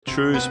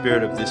true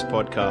spirit of this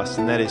podcast,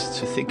 and that is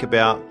to think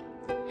about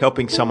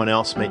helping someone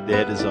else meet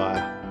their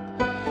desire.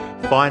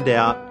 Find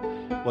out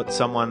what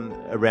someone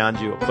around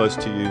you or close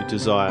to you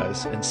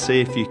desires and see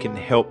if you can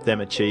help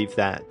them achieve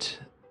that,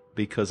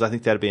 because I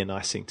think that'd be a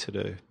nice thing to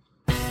do.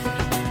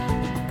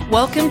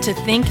 Welcome to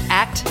Think,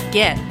 Act,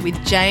 Get with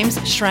James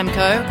Shremko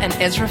and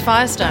Ezra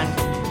Firestone.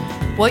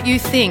 What you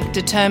think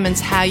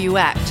determines how you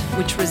act,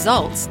 which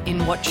results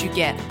in what you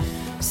get.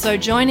 So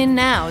join in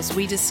now as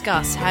we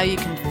discuss how you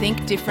can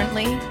think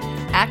differently,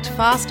 act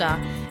faster,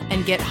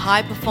 and get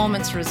high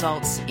performance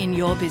results in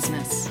your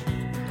business.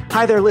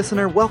 Hi there,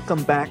 listener.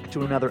 Welcome back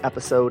to another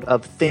episode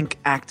of Think,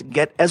 Act,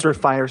 Get. Ezra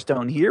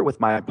Firestone here with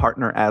my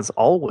partner, as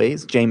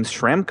always, James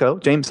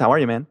Shremko. James, how are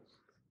you, man?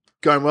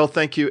 Going well,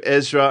 thank you,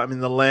 Ezra. I'm in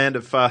the land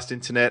of fast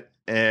internet,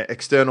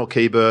 external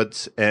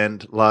keyboards,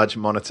 and large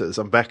monitors.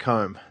 I'm back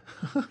home.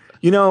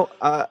 You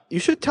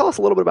should tell us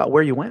a little bit about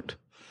where you went.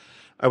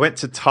 I went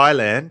to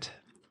Thailand.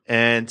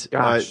 And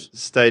I Gosh.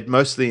 stayed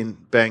mostly in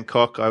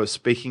Bangkok. I was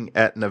speaking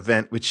at an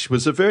event, which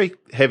was a very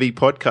heavy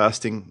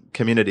podcasting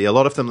community. A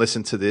lot of them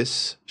listen to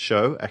this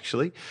show,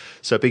 actually.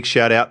 So a big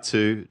shout out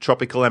to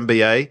Tropical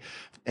MBA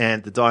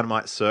and the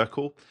Dynamite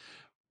Circle,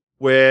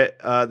 where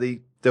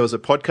there was a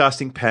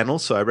podcasting panel.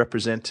 So I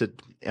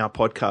represented our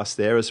podcast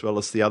there, as well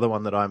as the other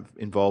one that I'm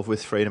involved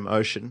with, Freedom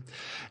Ocean.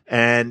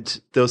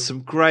 And there was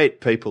some great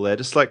people there,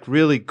 just like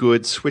really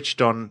good,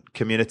 switched on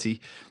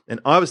community. And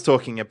I was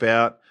talking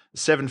about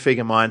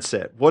seven-figure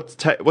mindset.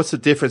 What's the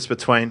difference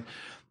between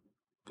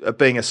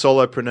being a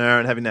solopreneur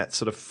and having that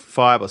sort of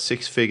 5 or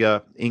 6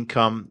 figure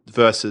income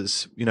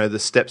versus, the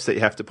steps that you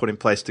have to put in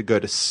place to go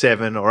to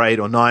 7 or 8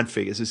 or 9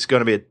 figures? It's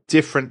going to be a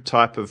different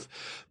type of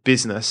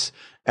business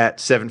at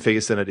 7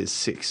 figures than it is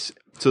 6.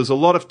 So there's a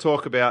lot of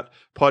talk about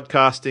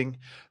podcasting.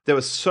 There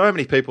were so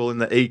many people in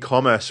the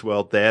e-commerce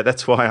world there.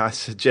 That's why I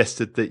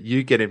suggested that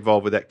you get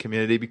involved with that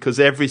community, because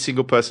every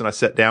single person I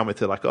sat down with,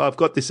 they're like, oh, I've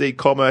got this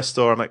e-commerce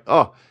store. I'm like,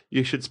 oh,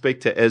 you should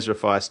speak to Ezra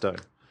Firestone.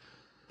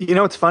 You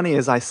know what's funny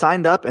is I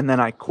signed up and then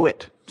I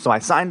quit. So I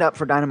signed up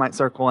for Dynamite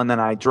Circle and then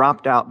I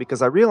dropped out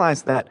because I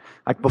realized that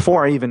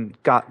before I even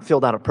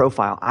filled out a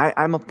profile,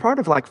 I'm a part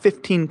of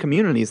 15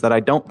 communities that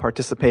I don't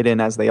participate in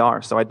as they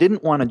are. So I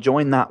didn't want to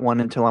join that one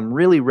until I'm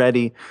really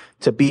ready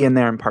to be in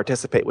there and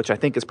participate, which I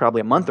think is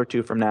probably a month or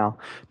two from now,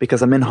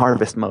 because I'm in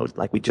harvest mode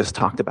like we just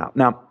talked about.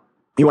 Now,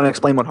 you want to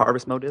explain what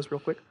harvest mode is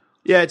real quick?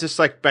 Yeah, just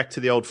like back to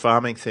the old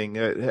farming thing.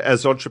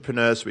 As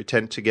entrepreneurs, we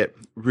tend to get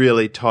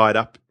really tied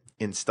up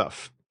in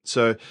stuff.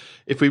 So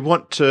if we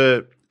want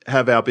to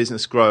have our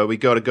business grow, we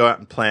got to go out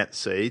and plant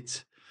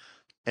seeds.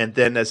 And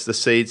then as the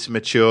seeds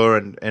mature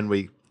and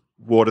we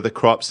water the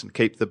crops and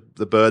keep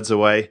the birds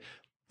away,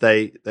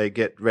 they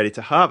get ready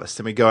to harvest.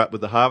 And we go out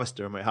with the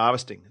harvester and we're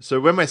harvesting. So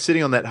when we're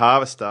sitting on that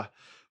harvester,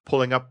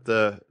 pulling up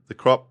the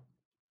crop,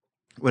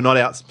 we're not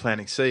out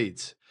planting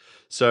seeds.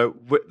 So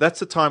that's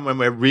the time when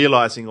we're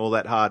realizing all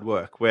that hard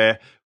work, where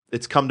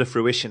it's come to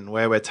fruition,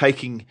 where we're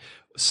taking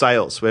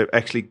sales, we're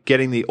actually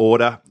getting the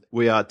order,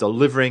 we are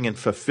delivering and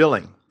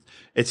fulfilling.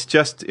 It's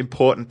just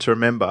important to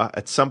remember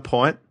at some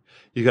point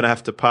you're going to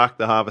have to park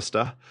the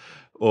harvester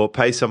or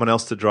pay someone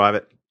else to drive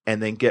it and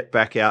then get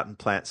back out and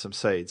plant some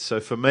seeds. So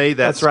for me,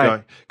 that's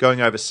right. Going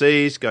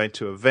overseas, going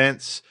to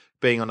events,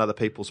 being on other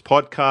people's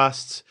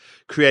podcasts,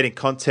 creating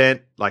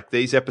content like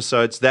these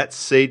episodes. That's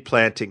seed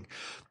planting.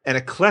 And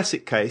a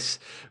classic case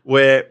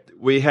where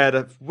we had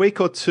a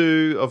week or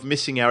two of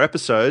missing our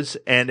episodes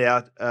and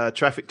our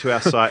traffic to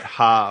our site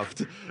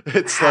halved.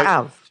 It's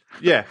halved.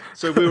 Yeah.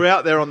 So we were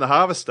out there on the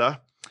harvester,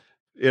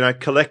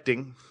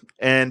 collecting,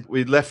 and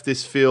we left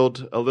this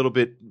field a little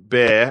bit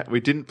bare. We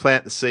didn't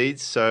plant the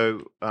seeds,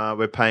 so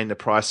we're paying the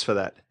price for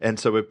that. And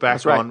so we're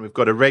back on. We've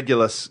got a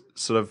regular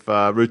sort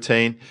of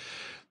routine,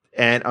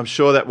 and I'm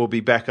sure that will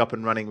be back up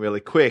and running really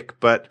quick.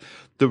 But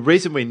the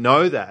reason we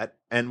know that,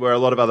 and where a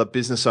lot of other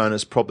business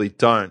owners probably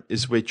don't,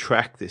 is we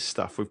track this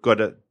stuff. I've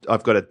got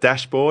a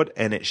dashboard,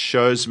 and it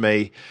shows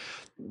me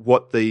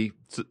what the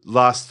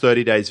last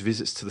 30 days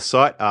visits to the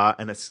site are,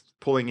 and it's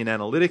pulling in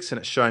analytics, and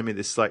it's showing me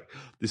this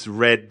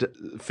red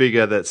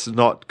figure that's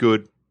not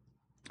good.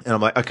 And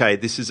I'm like, okay,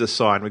 this is a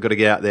sign. We've got to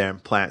get out there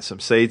and plant some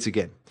seeds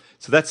again.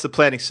 So that's the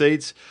planting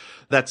seeds.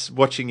 That's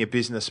watching your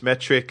business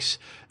metrics.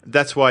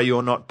 That's why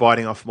you're not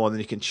biting off more than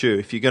you can chew.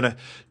 If you're going to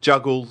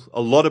juggle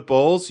a lot of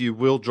balls, you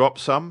will drop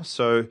some.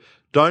 So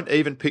don't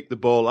even pick the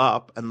ball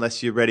up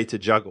unless you're ready to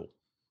juggle.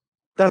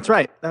 That's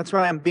right.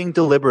 I'm being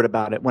deliberate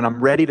about it. When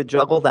I'm ready to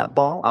juggle that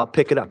ball, I'll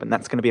pick it up, and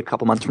that's going to be a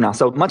couple months from now.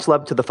 So much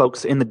love to the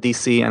folks in the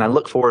DC, and I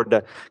look forward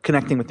to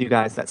connecting with you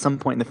guys at some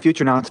point in the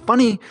future. Now, it's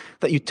funny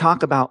that you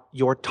talk about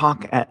your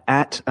talk at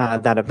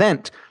that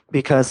event,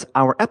 because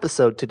our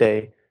episode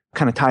today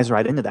kind of ties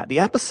right into that. The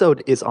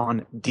episode is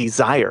on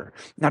desire.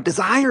 Now,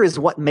 desire is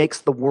what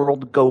makes the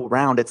world go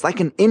round. It's like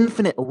an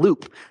infinite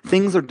loop.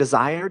 Things are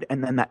desired,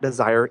 and then that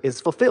desire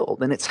is fulfilled,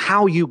 and it's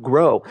how you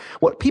grow.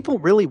 What people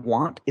really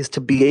want is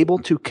to be able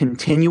to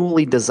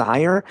continually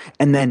desire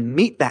and then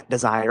meet that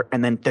desire,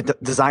 and then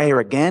desire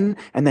again,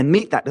 and then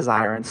meet that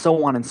desire, and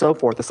so on and so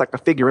forth. It's like a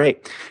figure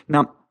eight.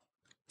 Now,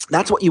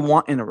 That's what you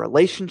want in a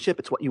relationship.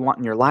 It's what you want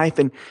in your life.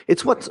 And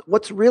it's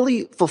what's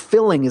really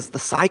fulfilling is the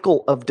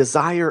cycle of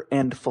desire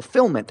and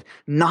fulfillment,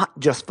 not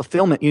just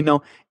fulfillment.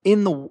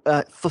 In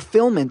the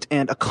fulfillment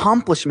and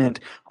accomplishment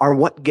are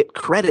what get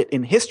credit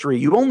in history.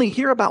 You only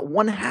hear about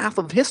one half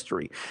of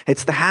history.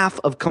 It's the half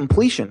of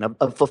completion,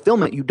 of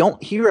fulfillment. You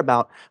don't hear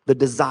about the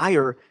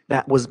desire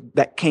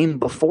that came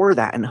before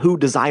that and who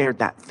desired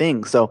that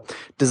thing. So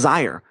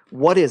desire,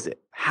 what is it?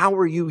 How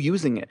are you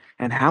using it?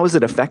 And how is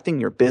it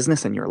affecting your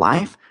business and your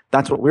life?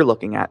 That's what we're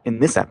looking at in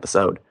this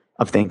episode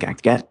of Think,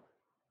 Act, Get.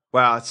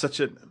 Wow, it's such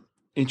an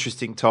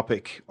interesting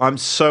topic. I'm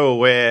so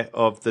aware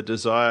of the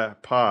desire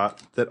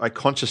part that I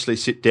consciously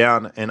sit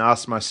down and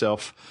ask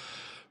myself,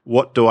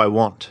 what do I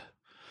want?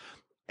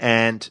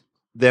 And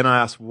then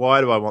I ask, why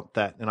do I want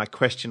that? And I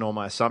question all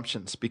my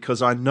assumptions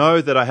because I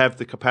know that I have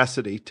the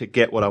capacity to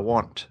get what I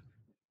want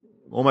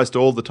almost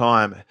all the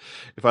time.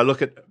 If I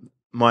look at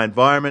my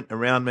environment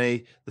around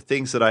me, the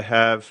things that I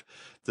have,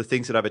 the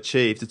things that I've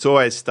achieved, it's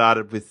always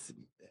started with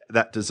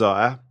that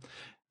desire.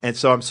 And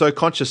so I'm so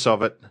conscious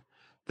of it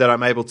that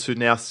I'm able to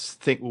now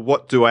think, well,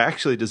 what do I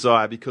actually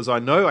desire? Because I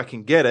know I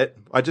can get it.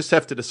 I just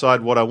have to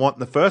decide what I want in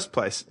the first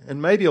place.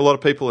 And maybe a lot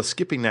of people are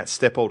skipping that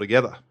step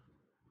altogether.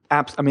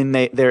 I mean,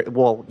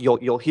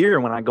 you'll hear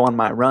when I go on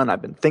my run,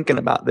 I've been thinking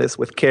about this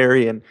with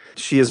Carrie, and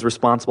she is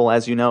responsible,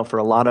 as you know, for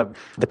a lot of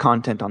the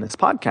content on this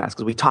podcast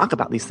because we talk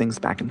about these things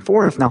back and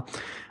forth. Now,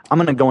 I'm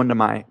going to go into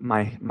my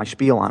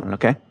spiel on it,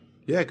 okay?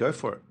 Yeah, go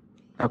for it.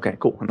 Okay,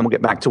 cool. And then we'll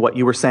get back to what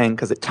you were saying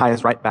because it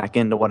ties right back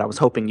into what I was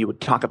hoping you would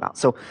talk about.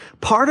 So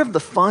part of the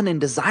fun in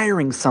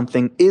desiring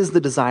something is the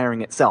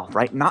desiring itself,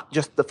 right? Not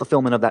just the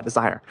fulfillment of that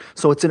desire.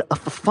 So it's a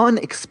fun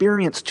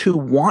experience to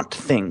want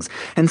things.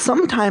 And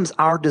sometimes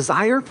our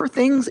desire for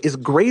things is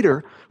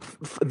greater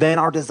than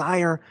our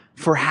desire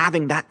for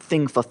having that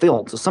thing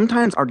fulfilled. So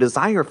sometimes our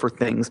desire for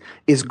things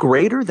is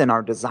greater than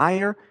our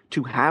desire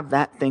to have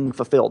that thing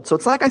fulfilled. So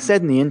it's like I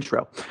said in the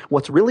intro,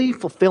 what's really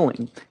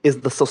fulfilling is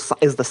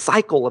the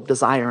cycle of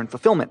desire and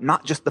fulfillment,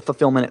 not just the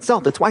fulfillment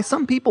itself. It's why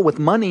some people with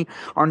money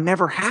are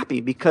never happy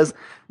because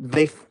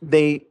they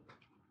think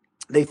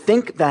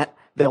that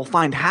they'll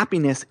find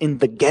happiness in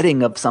the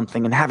getting of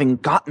something and having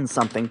gotten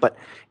something. But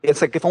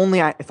it's like, if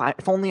only I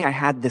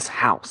had this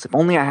house, if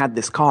only I had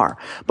this car.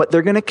 But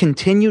they're going to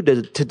continue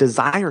to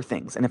desire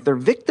things. And if they're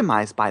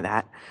victimized by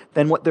that,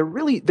 then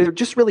they're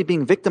just really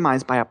being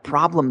victimized by a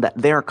problem that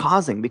they're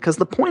causing. Because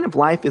the point of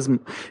life is,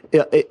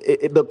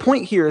 the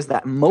point here is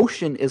that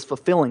motion is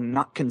fulfilling,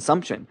 not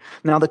consumption.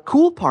 Now, the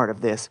cool part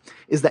of this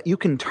is that you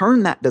can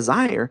turn that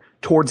desire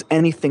towards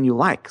anything you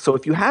like. So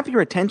if you have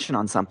your attention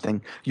on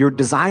something, your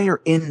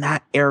desire in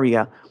that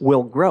area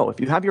will grow. If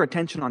you have your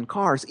attention on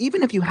cars,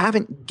 even if you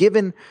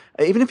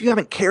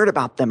haven't cared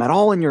about them at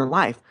all in your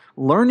life,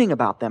 learning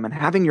about them and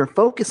having your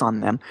focus on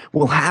them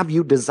will have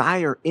you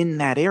desire in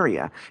that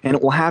area. And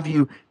it will have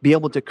you be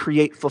able to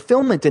create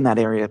fulfillment in that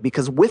area,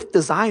 because with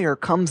desire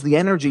comes the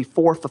energy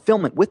for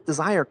fulfillment. With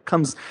desire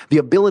comes the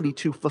ability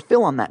to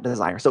fulfill on that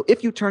desire. So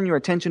if you turn your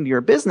attention to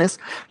your business,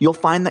 you'll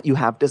find that you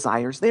have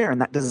desires there.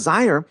 And that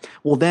desire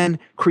will then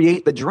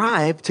create the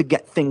drive to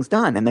get things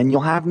done. And then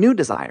you'll have new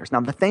desires.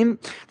 Now,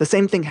 the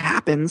same thing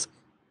happens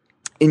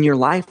in your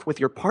life with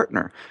your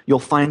partner. You'll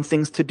find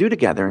things to do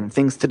together and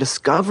things to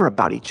discover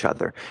about each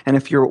other. And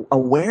if you're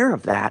aware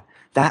of that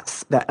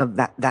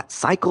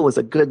cycle is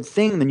a good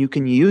thing, then you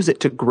can use it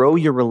to grow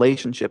your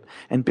relationship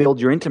and build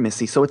your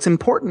intimacy. So it's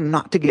important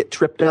not to get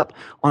tripped up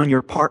on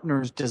your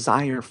partner's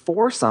desire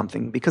for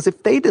something, because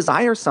if they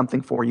desire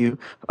something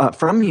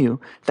from you,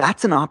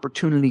 that's an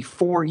opportunity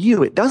for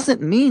you. It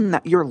doesn't mean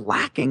that you're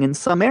lacking in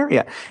some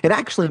area. It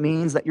actually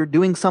means that you're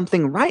doing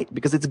something right,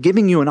 because it's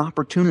giving you an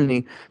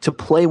opportunity to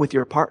play with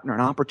your partner,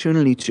 an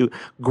opportunity to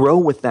grow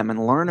with them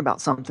and learn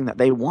about something that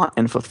they want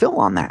and fulfill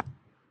on that.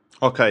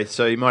 Okay,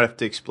 so you might have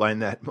to explain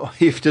that.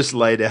 You've just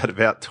laid out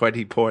about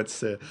 20 points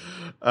there.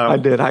 I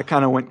did. I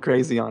kind of went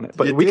crazy on it.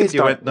 But we can start.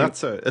 You went nuts,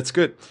 so it's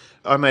good.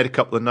 I made a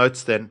couple of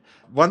notes then.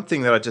 One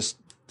thing that I just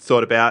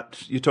thought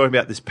about, you're talking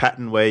about this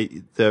pattern where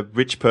the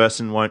rich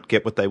person won't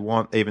get what they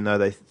want even though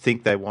they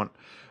think they want.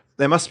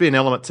 There must be an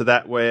element to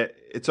that where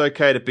it's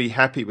okay to be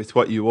happy with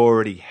what you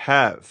already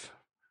have.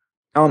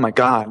 Oh my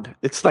God.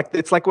 It's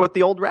like what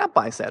the old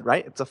rabbi said,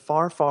 right? It's a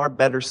far, far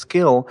better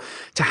skill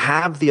to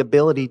have the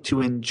ability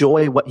to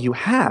enjoy what you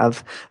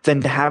have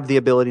than to have the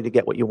ability to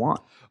get what you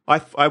want.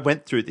 I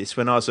went through this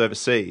when I was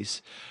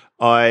overseas.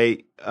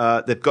 They've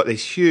got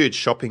these huge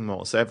shopping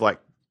malls. They have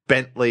like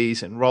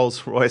Bentleys and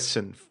Rolls Royce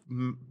and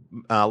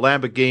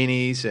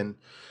Lamborghinis and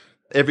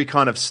every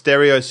kind of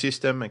stereo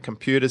system and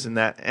computers and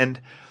that.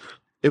 And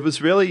it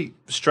was really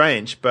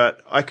strange,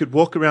 but I could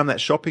walk around that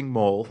shopping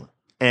mall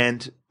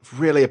and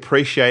really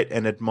appreciate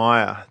and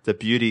admire the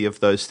beauty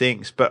of those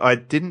things. But I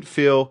didn't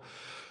feel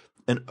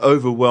an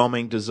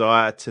overwhelming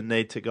desire to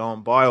need to go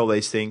and buy all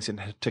these things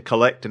and to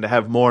collect and to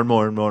have more and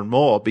more and more and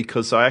more,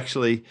 because I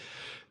actually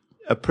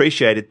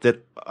appreciated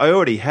that I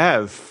already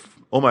have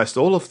almost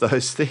all of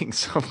those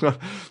things. I've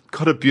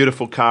got a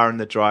beautiful car in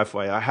the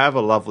driveway. I have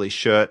a lovely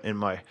shirt in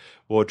my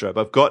wardrobe.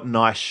 I've got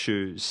nice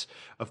shoes.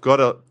 I've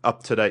got a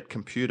up-to-date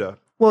computer.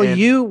 Well,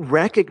 you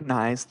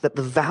recognize that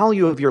the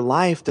value of your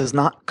life does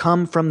not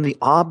come from the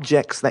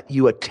objects that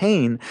you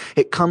attain.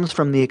 It comes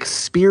from the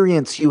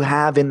experience you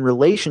have in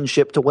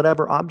relationship to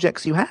whatever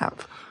objects you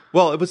have.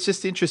 Well, it was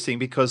just interesting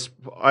because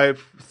I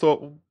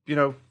thought,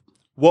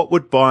 what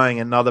would buying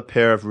another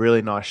pair of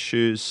really nice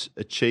shoes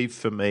achieve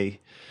for me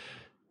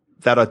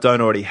that I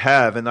don't already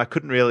have? And I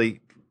couldn't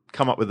really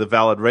come up with a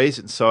valid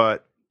reason, so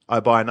I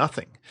buy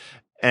nothing.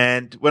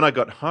 And when I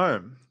got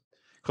home,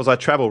 because I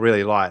travel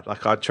really light,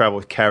 like I travel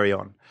with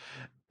carry-on.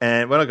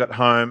 And when I got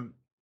home,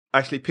 I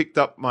actually picked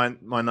up my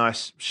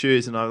nice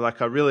shoes, and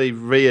I really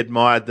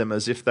re-admired them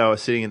as if they were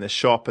sitting in the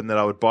shop, and that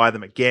I would buy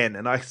them again.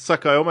 And it's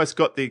like I almost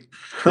got the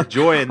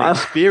joy and the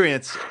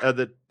experience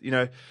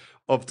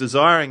of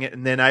desiring it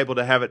and then able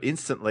to have it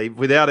instantly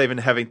without even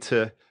having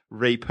to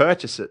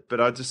repurchase it.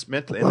 But I just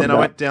mentally, and then I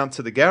went down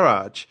to the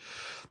garage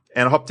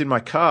and I hopped in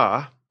my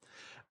car,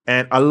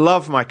 and I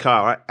love my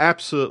car. I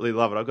absolutely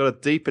love it. I've got a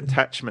deep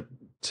attachment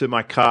to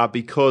my car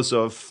because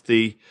of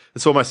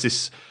it's almost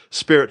this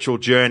spiritual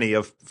journey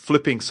of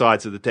flipping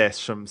sides of the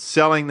desk, from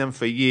selling them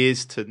for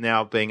years to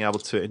now being able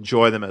to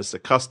enjoy them as a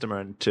customer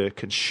and to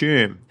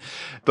consume.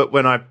 But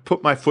when I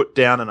put my foot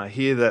down and I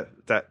hear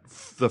that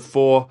the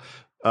four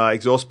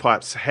exhaust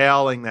pipes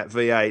howling that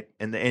V8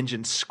 and the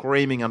engine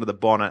screaming under the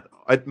bonnet,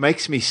 it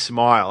makes me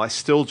smile. I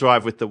still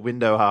drive with the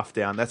window half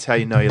down. That's how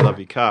you know you love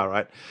your car,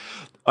 right?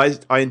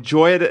 I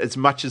enjoyed it as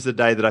much as the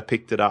day that I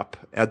picked it up.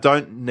 I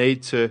don't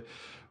need to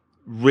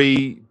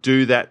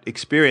redo that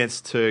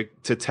experience to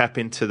tap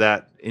into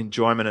that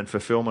enjoyment and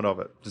fulfillment of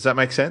it. Does that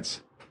make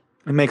sense?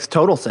 It makes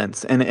total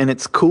sense. And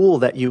it's cool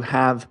that you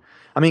have,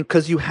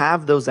 because you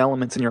have those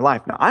elements in your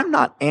life. Now, I'm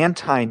not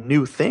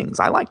anti-new things.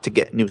 I like to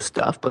get new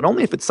stuff, but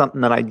only if it's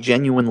something that I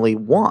genuinely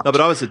want. No, but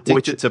I was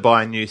addicted to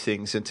buying new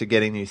things and to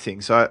getting new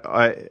things.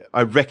 I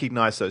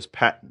recognize those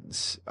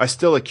patterns. I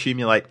still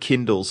accumulate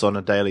Kindles on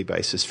a daily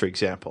basis, for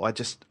example.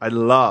 I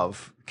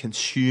love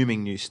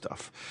consuming new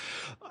stuff.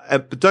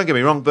 But don't get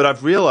me wrong, but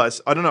I've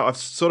realized, I don't know, I've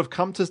sort of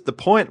come to the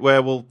point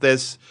where,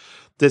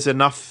 there's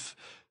enough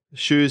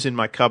shoes in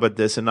my cupboard,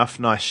 there's enough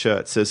nice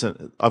shirts,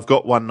 I've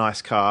got one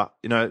nice car.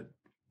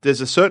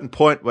 There's a certain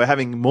point where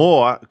having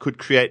more could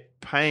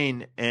create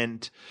pain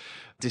and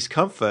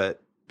discomfort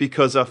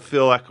because I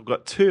feel like I've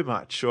got too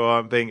much or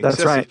I'm being excessive.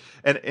 That's right.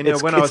 And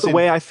it's the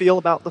way I feel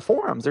about the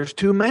forums. There's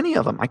too many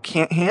of them. I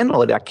can't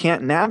handle it. I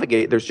can't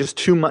navigate. There's just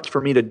too much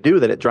for me to do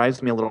that it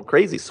drives me a little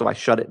crazy. So I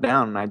shut it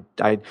down and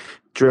I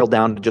drill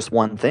down to just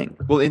one thing.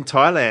 Well, in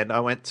Thailand, I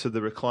went to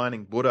the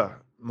reclining Buddha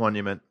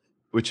monument,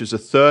 which is the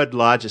third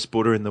largest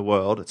Buddha in the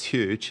world. It's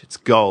huge. It's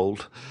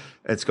gold.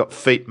 It's got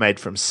feet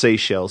made from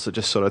seashells. So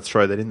just sort of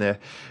throw that in there.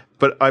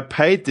 But I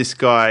paid this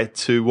guy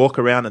to walk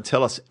around and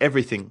tell us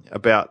everything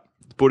about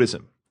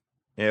Buddhism.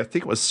 I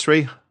think it was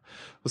 200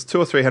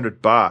 or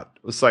 300 baht.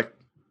 It was like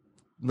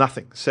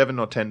nothing, $7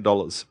 or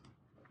 $10.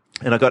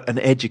 And I got an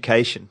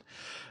education.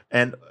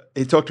 And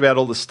he talked about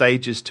all the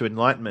stages to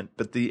enlightenment,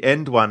 but the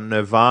end one,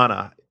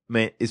 nirvana,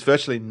 is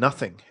virtually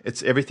nothing.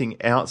 It's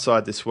everything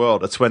outside this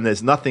world. It's when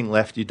there's nothing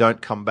left, you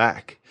don't come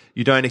back.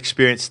 You don't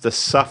experience the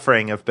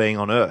suffering of being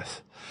on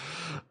earth.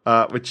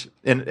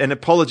 And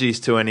apologies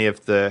to any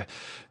of the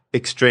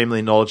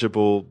extremely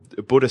knowledgeable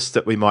Buddhists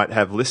that we might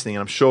have listening.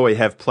 And I'm sure we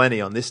have plenty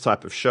on this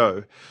type of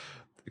show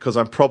because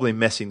I'm probably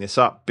messing this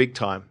up big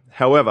time.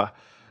 However,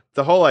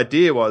 the whole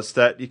idea was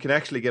that you can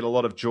actually get a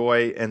lot of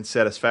joy and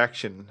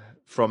satisfaction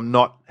from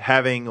not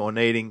having or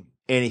needing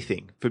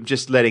anything, from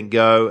just letting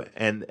go.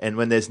 And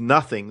when there's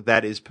nothing,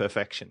 that is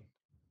perfection.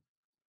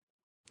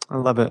 I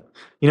love it.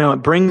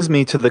 It brings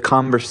me to the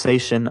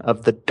conversation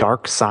of the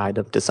dark side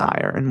of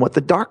desire. And what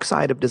the dark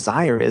side of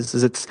desire is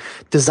it's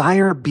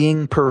desire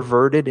being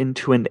perverted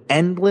into an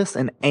endless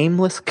and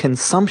aimless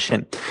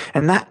consumption.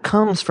 And that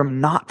comes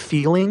from not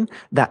feeling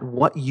that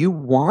what you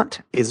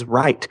want is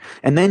right.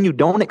 And then you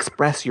don't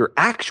express your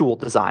actual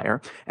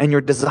desire, and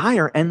your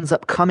desire ends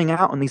up coming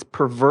out in these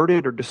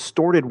perverted or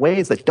distorted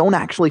ways that don't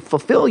actually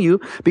fulfill you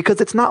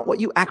because it's not what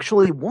you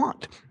actually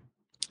want.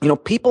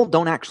 People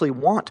don't actually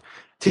want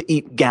to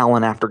eat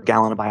gallon after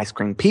gallon of ice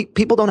cream.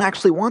 People don't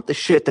actually want the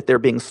shit that they're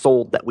being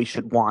sold that we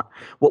should want.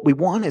 What we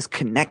want is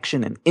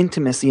connection and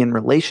intimacy and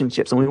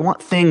relationships, and we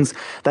want things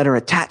that are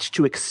attached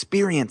to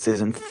experiences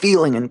and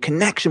feeling and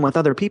connection with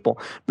other people.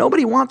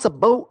 Nobody wants a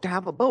boat to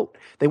have a boat.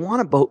 They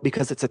want a boat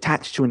because it's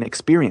attached to an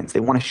experience. They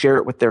want to share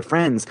it with their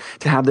friends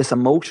to have this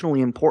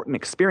emotionally important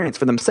experience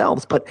for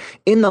themselves. But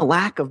in the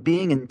lack of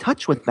being in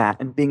touch with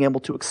that and being able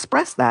to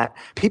express that,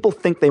 people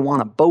think they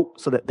want a boat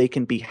so that they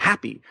can be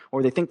happy,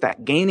 or they think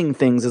that gaining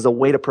things things as a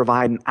way to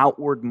provide an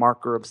outward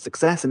marker of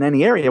success in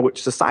any area,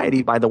 which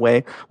society, by the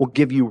way, will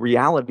give you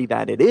reality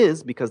that it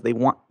is, because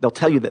they'll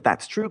tell you that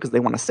that's true because they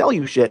want to sell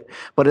you shit,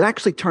 but it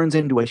actually turns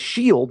into a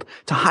shield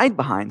to hide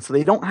behind, so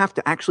they don't have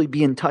to actually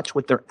be in touch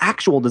with their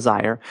actual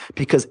desire,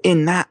 because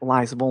in that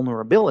lies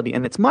vulnerability.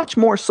 And it's much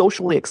more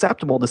socially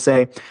acceptable to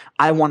say,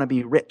 I want to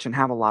be rich and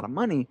have a lot of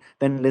money,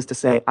 than it is to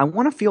say, I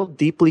want to feel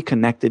deeply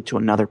connected to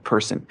another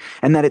person.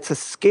 And that it's a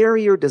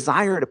scarier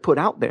desire to put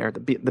out there,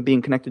 the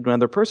being connected to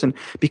another person,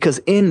 because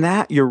in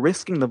that you're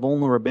risking the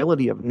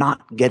vulnerability of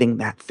not getting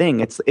that thing.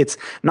 It's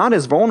not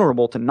as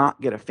vulnerable to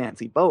not get a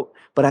fancy boat,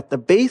 but at the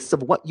base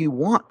of what you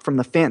want from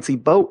the fancy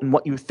boat and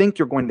what you think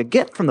you're going to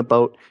get from the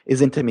boat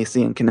is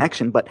intimacy and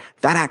connection. But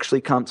that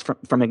actually comes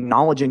from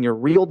acknowledging your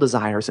real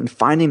desires and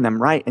finding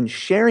them right and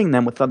sharing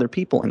them with other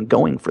people and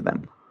going for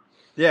them.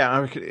 Yeah, I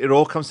reckon it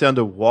all comes down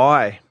to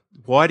why.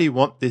 Why do you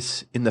want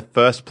this in the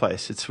first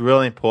place? It's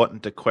really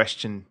important to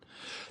question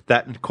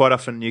that, and quite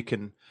often you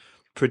can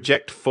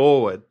project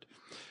forward.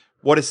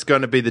 What is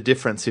going to be the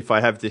difference if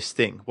I have this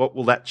thing? What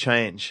will that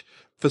change?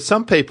 For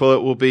some people,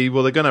 it will be,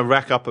 well, they're going to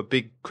rack up a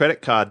big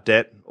credit card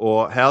debt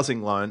or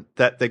housing loan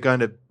that they're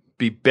going to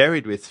be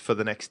buried with for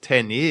the next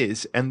 10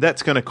 years, and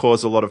that's going to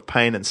cause a lot of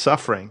pain and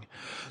suffering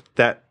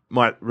that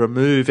might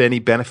remove any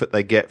benefit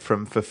they get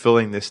from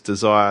fulfilling this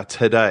desire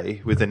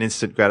today with an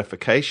instant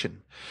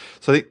gratification.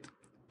 So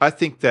I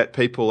think that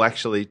people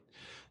actually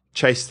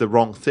chase the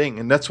wrong thing.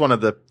 And that's one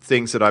of the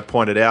things that I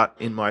pointed out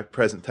in my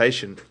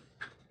presentation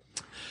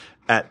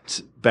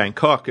at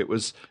Bangkok. It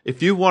was,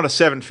 if you want a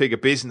 7-figure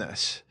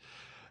business,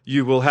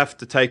 you will have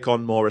to take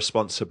on more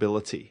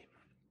responsibility.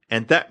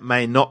 And that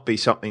may not be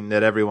something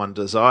that everyone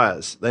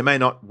desires. They may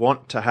not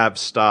want to have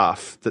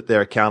staff that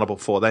they're accountable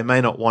for. They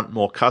may not want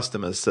more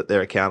customers that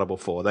they're accountable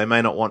for. They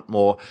may not want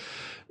more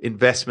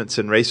investments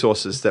and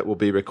resources that will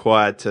be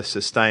required to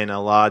sustain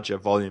a larger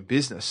volume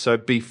business. So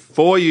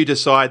before you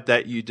decide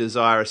that you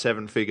desire a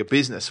 7-figure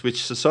business,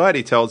 which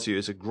society tells you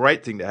is a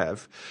great thing to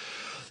have,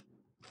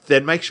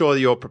 then make sure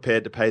you're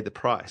prepared to pay the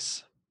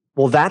price.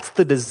 Well, that's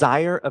the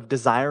desire of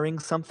desiring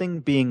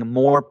something being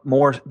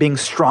being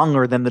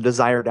stronger than the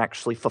desire to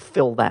actually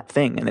fulfill that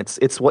thing. And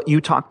it's what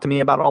you talk to me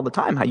about all the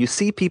time, how you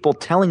see people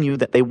telling you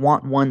that they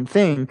want one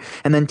thing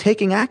and then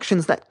taking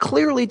actions that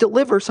clearly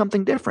deliver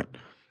something different.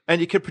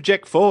 And you can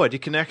project forward. You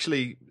can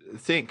actually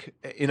think,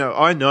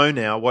 I know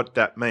now what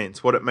that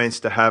means. What it means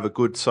to have a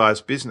good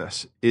sized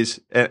business is,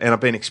 and I've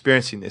been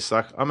experiencing this,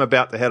 like I'm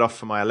about to head off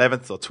for my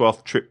 11th or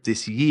 12th trip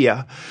this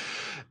year.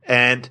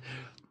 And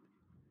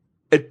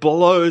it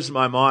blows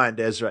my mind,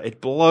 Ezra. It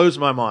blows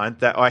my mind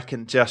that I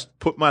can just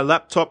put my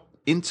laptop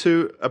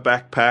into a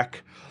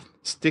backpack,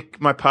 stick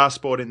my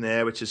passport in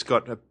there, which has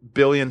got 1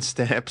 billion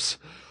stamps,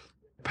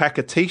 pack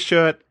a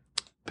T-shirt,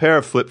 pair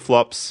of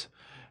flip-flops,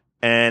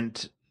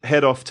 and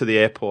head off to the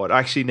airport. I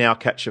actually now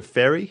catch a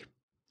ferry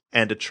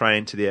and a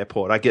train to the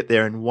airport. I get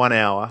there in 1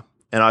 hour,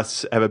 and I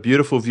have a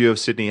beautiful view of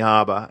Sydney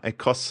Harbour. It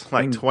costs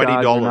like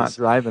 $20. God, you're not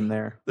driving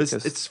there.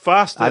 It's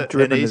faster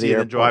and easier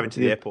than driving to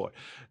the airport.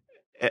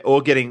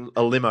 Or getting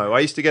a limo. I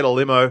used to get a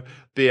limo,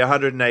 be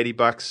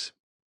 $180.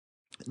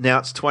 Now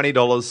it's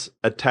 $20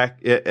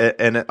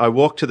 and I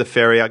walk to the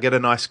ferry. I get a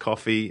nice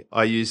coffee.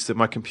 I use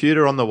my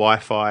computer on the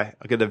Wi-Fi.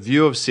 I get a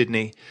view of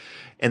Sydney,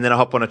 and then I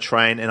hop on a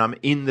train and I'm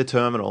in the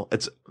terminal.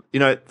 It's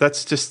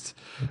that's just.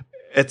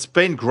 It's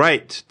been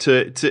great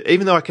to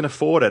even though I can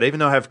afford it,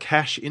 even though I have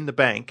cash in the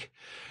bank,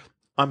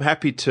 I'm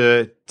happy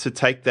to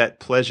take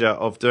that pleasure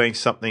of doing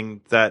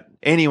something that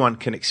anyone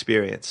can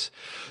experience.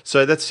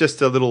 So that's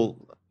just a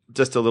little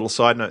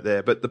side note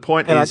there. But the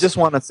point is... And I just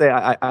want to say,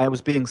 I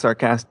was being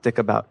sarcastic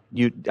about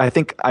you. I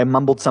think I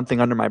mumbled something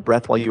under my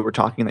breath while you were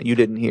talking that you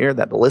didn't hear,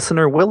 that the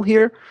listener will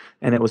hear.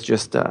 And it was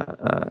just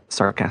a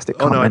sarcastic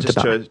comment. Oh, no, I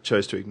just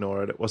chose to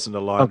ignore it. It wasn't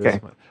aligned. Okay.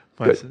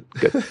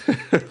 Good.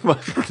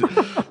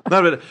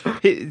 No, but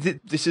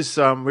this is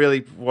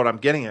really what I'm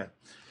getting at.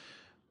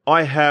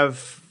 I have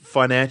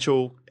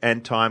financial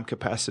and time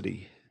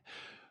capacity,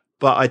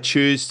 but I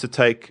choose to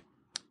take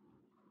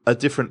a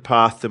different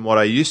path than what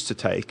I used to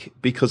take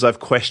because I've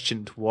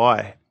questioned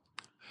why.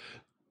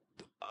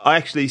 I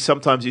actually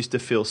sometimes used to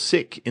feel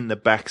sick in the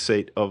back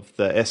seat of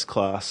the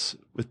S-Class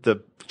with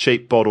the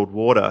cheap bottled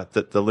water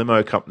that the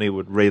limo company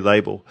would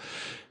relabel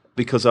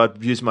because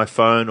I'd use my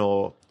phone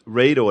or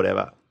read or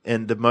whatever,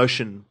 and the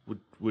motion would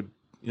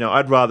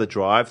I'd rather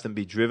drive than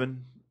be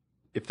driven,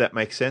 if that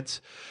makes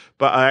sense.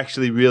 But I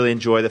actually really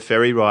enjoy the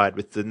ferry ride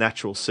with the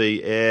natural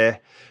sea air.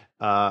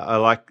 I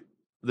like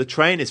the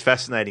train is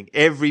fascinating.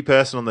 Every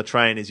person on the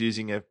train is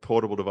using a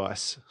portable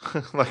device.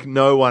 Like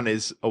no one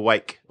is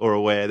awake or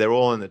aware. They're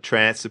all in a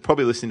trance. They're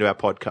probably listening to our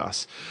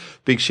podcast.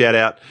 Big shout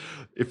out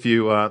if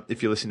you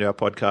listen to our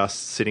podcast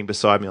sitting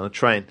beside me on a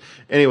train.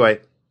 Anyway,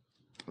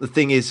 the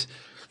thing is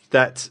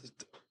that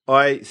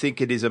I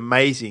think it is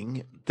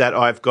amazing that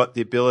I've got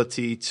the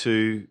ability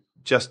to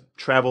just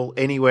travel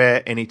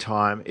anywhere,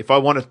 anytime. If I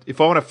want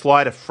to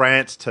fly to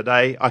France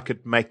today, I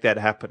could make that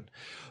happen.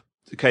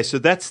 Okay, so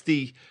that's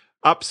the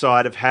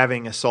upside of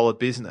having a solid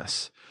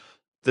business.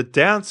 the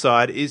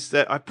downside is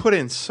that I put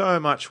in so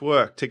much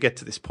work to get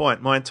to this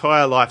point. My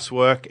entire life's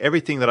work,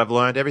 everything that I've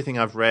learned, everything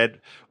I've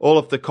read, all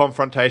of the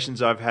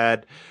confrontations I've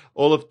had,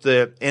 all of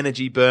the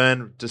energy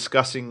burn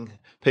discussing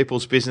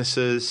people's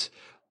businesses.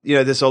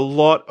 There's a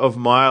lot of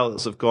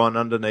miles have gone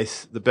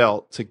underneath the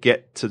belt to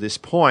get to this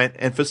point.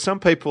 And for some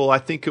people, I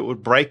think it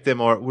would break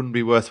them, or it wouldn't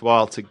be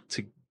worthwhile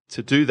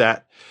to do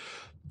that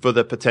for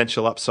the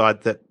potential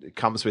upside that it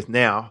comes with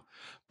now.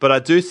 But I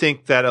do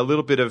think that a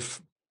little bit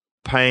of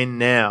pain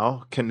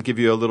now can give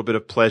you a little bit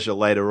of pleasure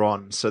later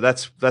on. So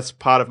that's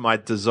part of my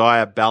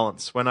desire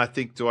balance. When I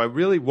think, do I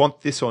really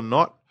want this or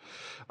not?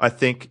 I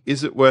think,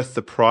 is it worth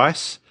the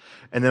price?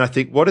 And then I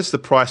think, what is the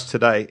price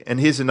today? And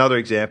here's another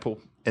example,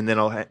 and then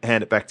I'll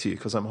hand it back to you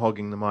because I'm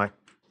hogging the mic.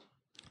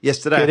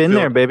 Yesterday, get in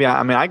there, baby.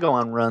 I go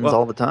on runs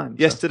all the time.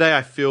 Yesterday,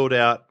 I filled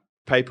out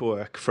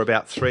paperwork for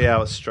about 3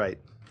 hours straight.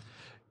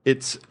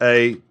 It's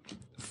a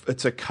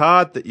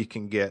card that you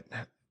can get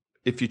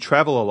if you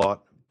travel a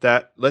lot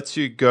that lets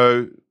you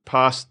go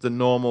past the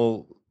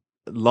normal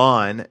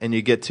line, and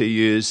you get to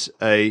use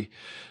a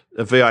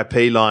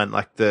VIP line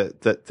like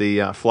that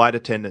the flight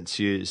attendants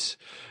use,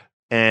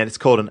 and it's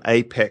called an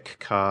APEC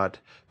card.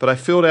 But I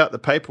filled out the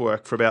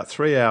paperwork for about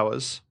 3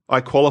 hours.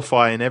 I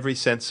qualify in every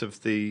sense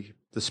of the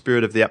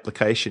spirit of the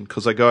application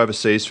because I go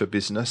overseas for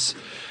business.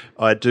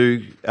 I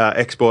do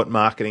export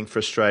marketing for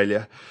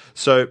Australia.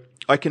 So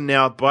I can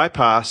now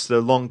bypass the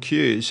long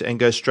queues and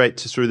go straight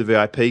through the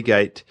VIP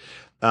gate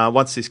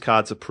once this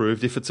card's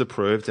approved. If it's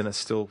approved, and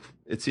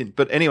it's in.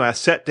 But anyway, I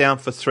sat down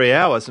for 3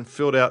 hours and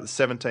filled out the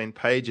 17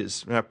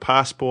 pages.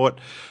 Passport,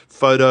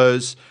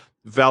 photos,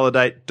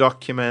 validate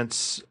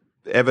documents,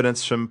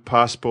 evidence from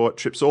passport,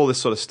 trips, all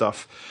this sort of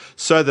stuff,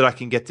 so that I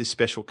can get this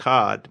special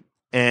card.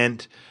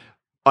 And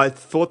I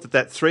thought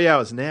that 3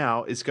 hours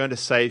now is going to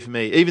save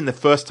me, even the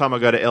first time I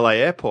go to LA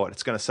airport,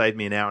 it's going to save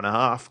me an hour and a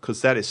half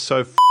because that is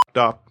so f***ed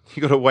up.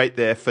 You got to wait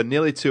there for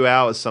nearly 2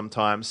 hours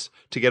sometimes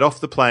to get off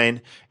the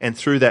plane and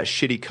through that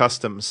shitty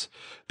customs.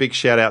 Big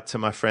shout out to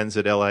my friends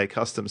at LA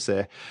Customs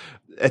there.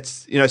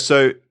 It's,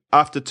 so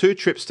after 2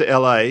 trips to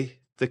LA,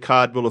 the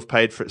card will have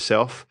paid for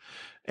itself.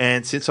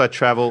 And since I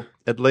travel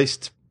at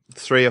least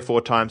 3 or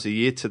 4 times a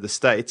year to the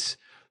States,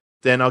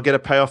 then I'll get a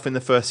payoff in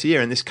the first year,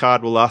 and this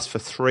card will last for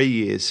 3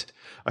 years.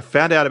 I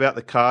found out about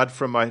the card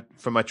from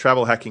my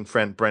travel hacking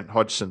friend, Brent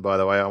Hodgson, by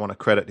the way. I want to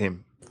credit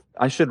him.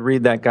 I should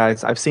read that,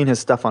 guys. I've seen his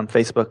stuff on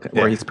Facebook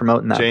where he's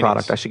promoting that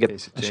product. I should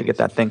get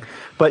that thing.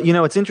 But,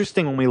 it's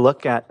interesting when we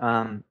look at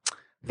going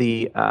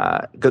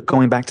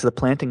back to the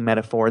planting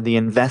metaphor, the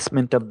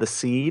investment of the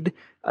seed.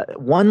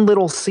 One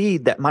little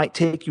seed that might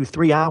take you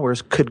 3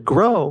 hours could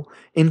grow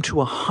into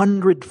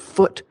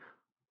 100-foot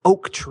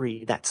oak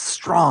tree that's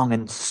strong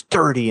and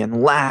sturdy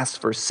and lasts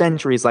for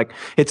centuries. Like,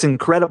 it's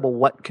incredible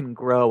what can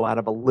grow out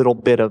of a little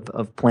bit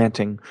of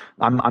planting.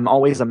 I'm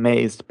always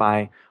amazed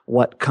by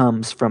what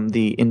comes from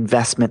the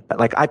investment.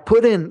 Like, I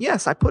put in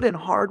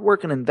hard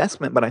work and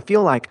investment, but I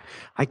feel like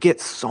I get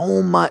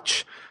so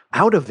much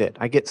out of it.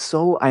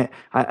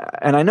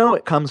 I know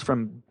it comes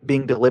from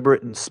being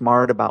deliberate and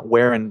smart about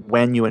where and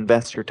when you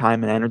invest your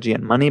time and energy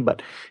and money,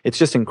 but it's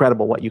just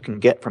incredible what you can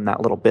get from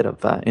that little bit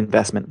of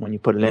investment when you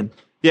put it in.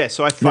 Yeah,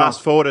 so I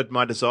fast-forwarded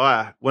my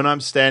desire. When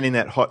I'm standing in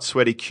that hot,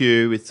 sweaty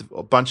queue with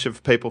a bunch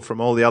of people from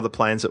all the other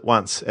planes at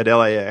once at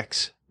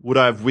LAX, would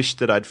I have wished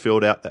that I'd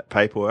filled out that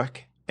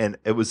paperwork? And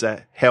it was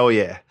a hell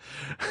yeah.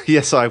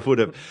 Yes, I would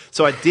have.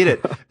 So I did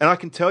it. And I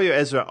can tell you,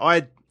 Ezra,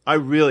 I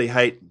really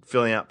hate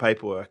filling out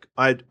paperwork.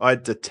 I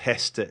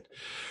detest it.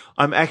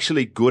 I'm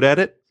actually good at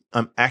it.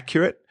 I'm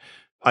accurate.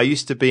 I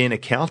used to be an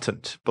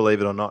accountant,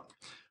 believe it or not.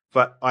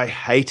 But I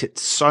hate it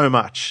so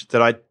much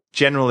that I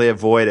generally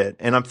avoid it.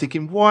 And I'm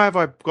thinking, why have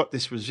I got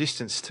this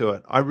resistance to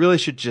it? I really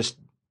should just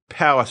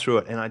power through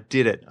it. And I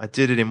did it. I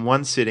did it in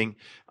one sitting.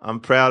 I'm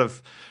proud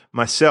of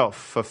myself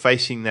for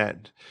facing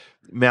that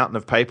mountain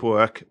of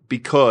paperwork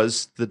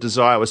because the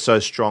desire was so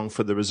strong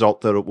for the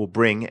result that it will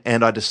bring.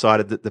 And I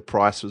decided that the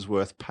price was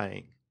worth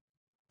paying.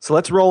 So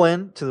let's roll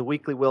into the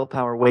weekly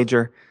willpower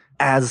wager,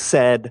 as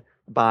said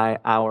by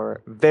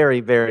our very,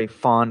 very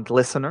fond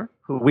listener,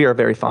 who we are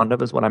very fond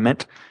of is what I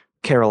meant,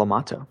 Carol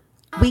Amato.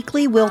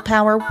 Weekly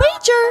willpower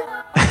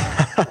wager.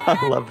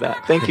 I love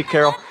that. Thank you,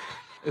 Carol.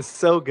 It's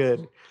so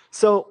good.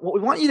 So what we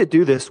want you to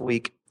do this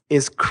week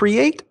is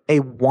create a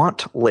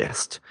want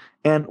list.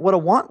 And what a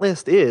want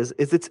list is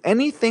it's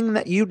anything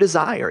that you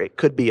desire. It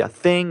could be a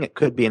thing. It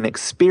could be an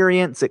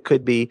experience. It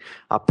could be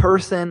a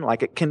person.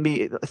 Like, it can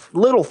be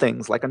little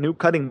things like a new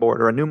cutting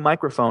board or a new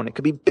microphone. It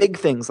could be big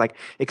things like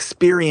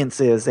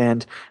experiences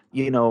and,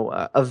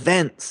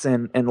 events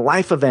and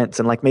life events.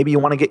 And like, maybe you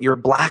want to get your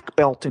black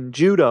belt in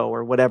judo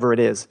or whatever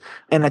it is.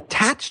 And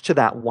attached to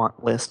that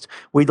want list,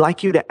 we'd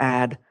like you to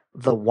add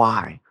the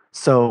why.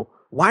 So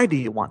why do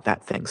you want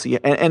that thing? So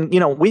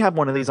we have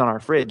one of these on our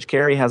fridge.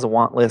 Carrie has a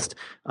want list.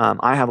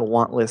 I have a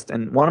want list.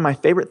 And one of my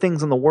favorite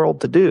things in the world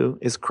to do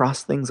is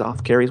cross things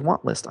off Carrie's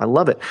want list. I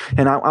love it.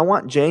 And I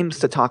want James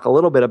to talk a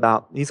little bit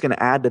about, he's going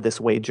to add to this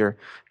wager,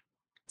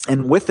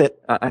 And with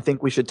it, I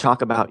think we should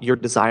talk about your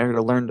desire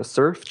to learn to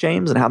surf,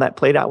 James, and how that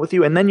played out with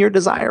you, and then your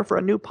desire for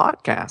a new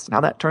podcast and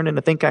how that turned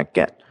into Think Act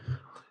Get.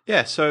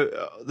 Yeah,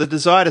 so the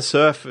desire to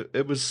surf,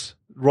 it was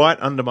right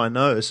under my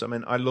nose. I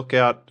mean, I look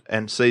out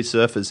and see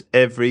surfers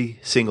every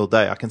single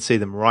day. I can see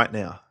them right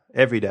now,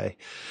 every day.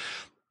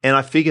 And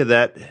I figure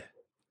that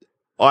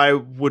I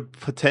would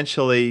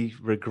potentially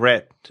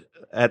regret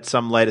at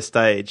some later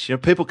stage. You know,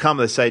 people come,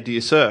 they say, do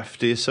you surf?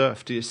 Do you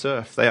surf? Do you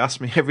surf? They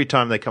ask me every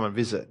time they come and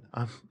visit.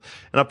 And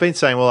I've been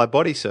saying, well, I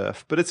body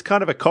surf, but it's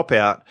kind of a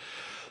cop-out.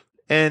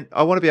 And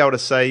I want to be able to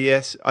say,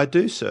 yes, I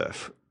do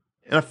surf.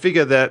 And I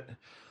figure that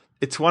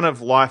it's one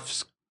of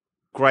life's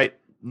great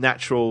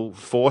natural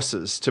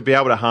forces to be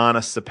able to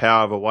harness the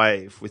power of a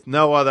wave with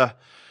no other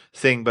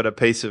thing but a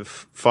piece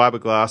of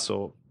fiberglass,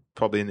 or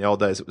probably in the old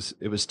days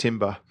it was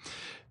timber.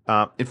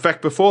 In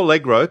fact, before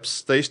leg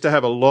ropes, they used to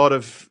have a lot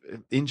of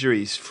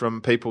injuries from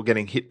people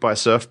getting hit by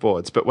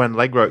surfboards. But when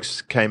leg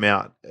ropes came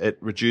out, it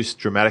reduced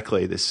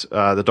dramatically.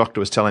 The doctor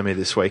was telling me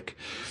this week.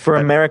 For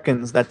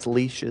Americans, that's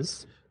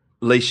leashes.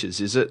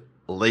 Leashes, is it?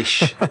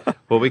 Leash.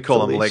 Well, we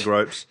call them leg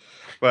ropes.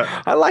 But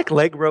I like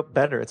leg rope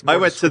better. It's more I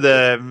went to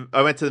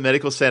the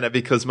medical center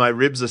because my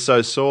ribs are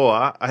so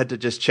sore. I had to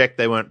just check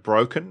they weren't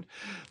broken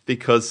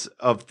because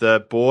of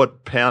the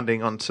board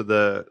pounding onto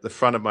the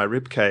front of my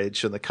rib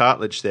cage and the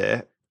cartilage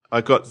there. I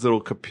got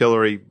little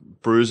capillary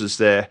bruises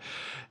there,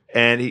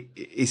 and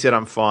he said,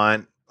 I'm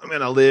fine. I'm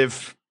going to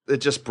live. They're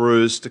just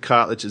bruised. The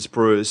cartilage is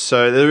bruised.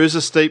 So there is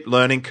a steep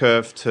learning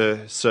curve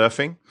to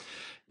surfing.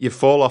 You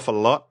fall off a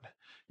lot.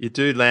 You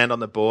do land on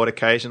the board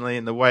occasionally,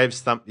 and the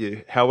waves thump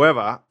you.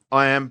 However,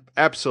 I am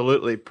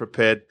absolutely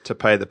prepared to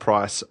pay the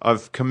price.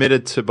 I've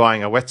committed to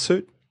buying a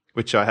wetsuit,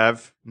 which I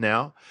have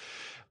now.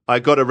 I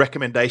got a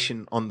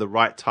recommendation on the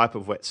right type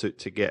of wetsuit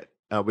to get,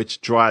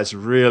 which dries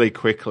really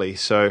quickly.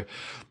 So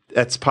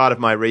that's part of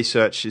my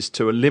research, is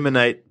to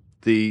eliminate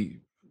the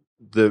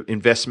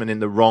investment in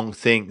the wrong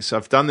things.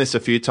 I've done this a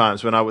few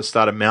times when I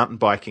started mountain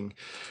biking.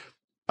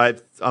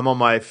 I'm on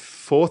my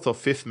 4th or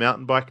 5th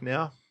mountain bike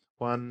now.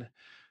 1,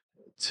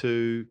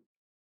 2,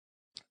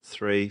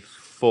 3,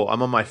 4.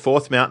 I'm on my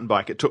 4th mountain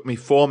bike. It took me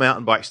 4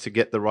 mountain bikes to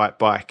get the right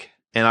bike,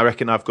 and I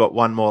reckon I've got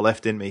 1 more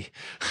left in me.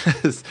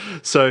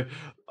 So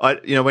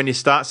when you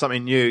start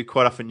something new,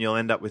 quite often you'll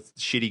end up with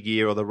shitty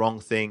gear or the wrong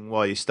thing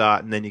while you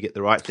start, and then you get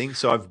the right thing.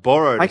 So I've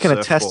borrowed. I can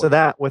attest to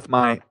that with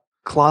my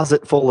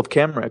closet full of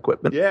camera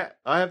equipment. Yeah,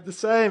 I have the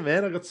same,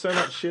 man. I've got so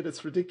much shit,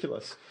 it's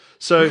ridiculous.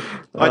 So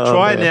I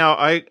try now.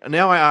 I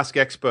ask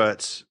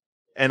experts,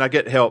 and I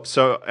get help.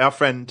 So our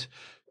friend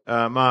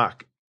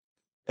Mark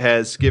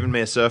has given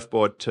me a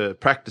surfboard to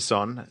practice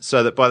on,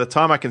 so that by the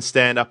time I can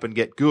stand up and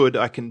get good,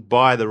 I can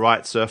buy the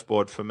right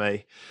surfboard for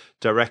me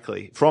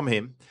directly from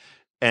him.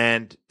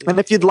 And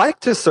if you'd like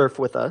to surf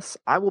with us,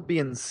 I will be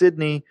in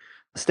Sydney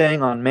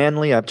staying on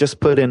Manly. I've just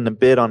put in a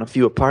bid on a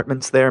few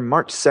apartments there.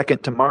 March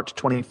 2nd to March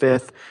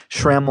 25th.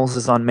 Schrammels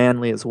is on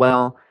Manly as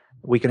well.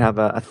 We can have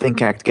a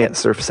Think Act Get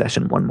surf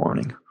session one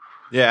morning.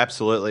 Yeah,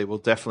 absolutely. We'll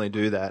definitely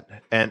do that.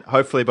 And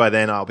hopefully by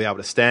then I'll be able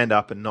to stand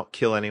up and not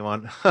kill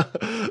anyone.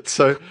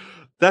 So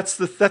that's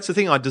the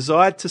thing. I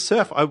desired to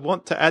surf. I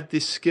want to add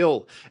this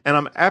skill, and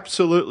I'm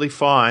absolutely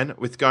fine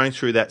with going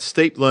through that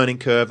steep learning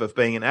curve of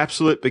being an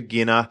absolute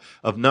beginner,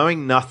 of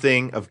knowing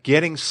nothing, of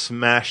getting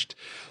smashed,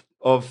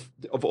 of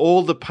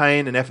all the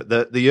pain and effort,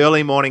 the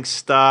early morning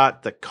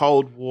start, the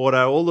cold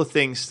water, all the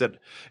things that,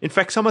 in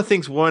fact, some of the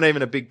things weren't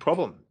even a big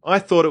problem. I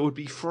thought it would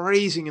be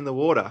freezing in the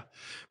water,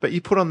 but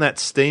you put on that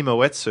steamer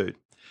wetsuit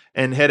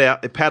and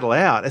paddle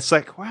out. It's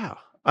like, wow,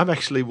 I'm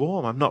actually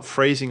warm. I'm not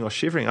freezing or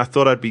shivering. I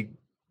thought I'd be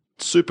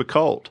super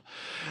cold,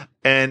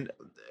 and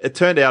it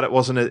turned out it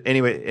wasn't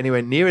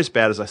anywhere near as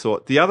bad as I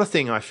thought. The other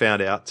thing I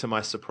found out, to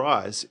my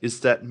surprise,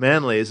 is that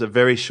Manly is a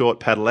very short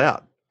paddle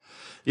out.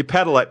 You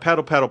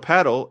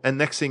paddle, and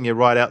next thing you're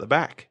right out the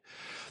back.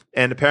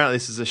 And apparently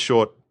this is a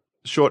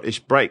shortish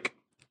break.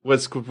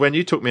 When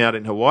you took me out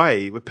in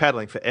Hawaii, we're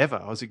paddling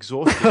forever. I was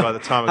exhausted by the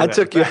time I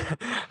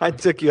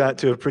took you out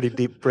to a pretty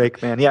deep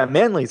break, man. Yeah,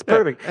 Manly's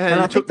perfect. And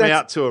you took me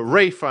out to a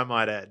reef, I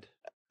might add.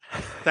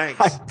 Thanks.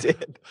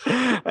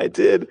 I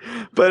did.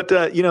 But,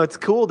 it's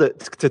cool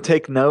to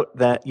take note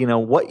that,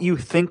 what you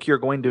think you're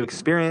going to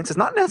experience is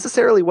not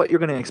necessarily what you're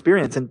going to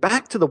experience. And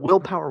back to the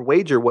willpower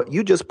wager, what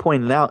you just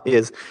pointed out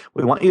is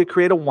we want you to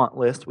create a want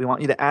list. We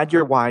want you to add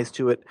your whys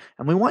to it.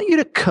 And we want you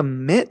to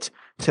commit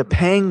to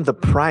paying the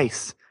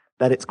price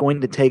that it's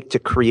going to take to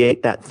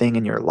create that thing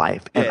in your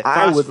life. And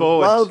I would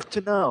love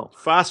to know.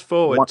 Fast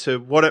forward to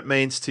what it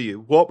means to you.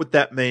 What would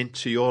that mean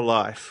to your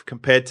life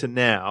compared to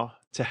now?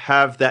 To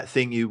have that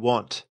thing you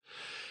want,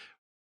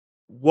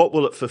 what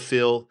will it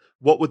fulfill?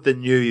 What would the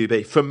new you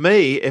be? For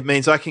me, it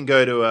means I can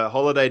go to a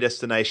holiday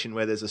destination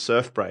where there's a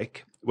surf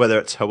break, whether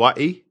it's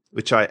Hawaii,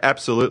 which I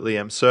absolutely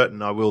am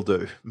certain I will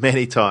do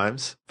many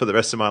times for the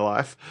rest of my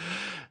life,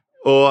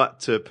 or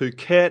to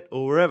Phuket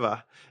or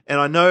wherever. And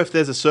I know if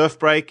there's a surf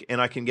break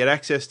and I can get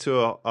access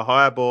to a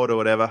hire board or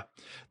whatever,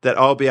 that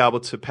I'll be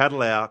able to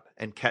paddle out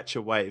and catch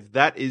a wave.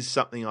 That is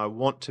something I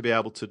want to be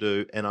able to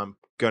do, and I'm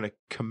going to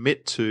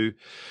commit to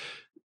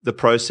the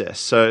process.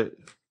 So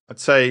I'd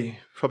say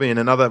probably in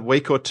another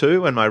week or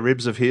two, when my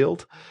ribs have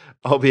healed,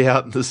 I'll be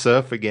out in the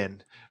surf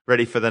again,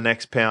 ready for the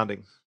next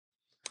pounding.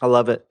 I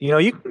love it.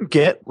 You can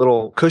get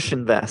little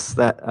cushion vests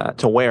that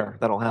to wear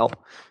that'll help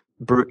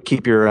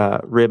keep your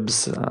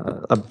ribs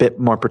a bit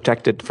more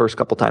protected first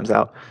couple times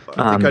out.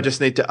 I think I just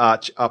need to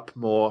arch up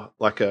more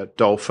like a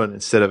dolphin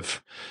instead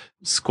of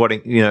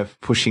squatting,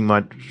 pushing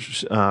my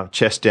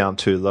chest down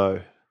too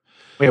low.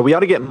 Yeah, we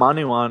ought to get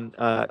Manu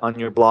on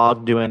your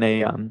blog doing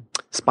a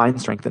spine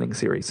strengthening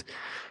series.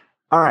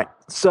 All right,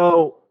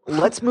 so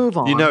let's move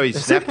on. He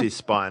snapped his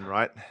spine,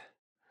 right?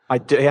 I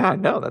do. Yeah, I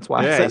know. That's why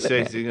I said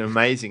it. He's an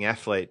amazing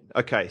athlete.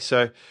 Okay,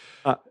 so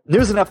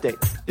news and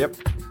updates. Yep.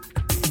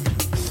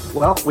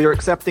 Well, we are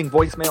accepting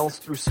voicemails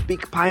through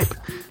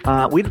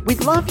SpeakPipe.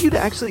 We'd love you to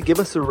actually give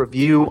us a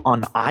review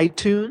on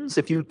iTunes.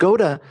 If you go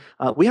to,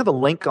 we have a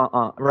link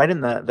right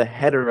in the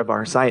header of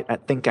our site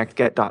at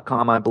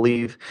ThinkActGet.com, I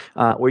believe,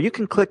 where you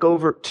can click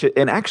over to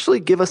and actually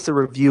give us a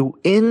review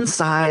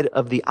inside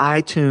of the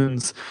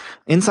iTunes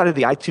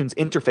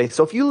interface.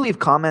 So if you leave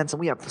comments, and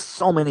we have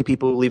so many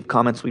people who leave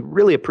comments, we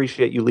really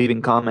appreciate you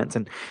leaving comments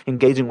and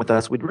engaging with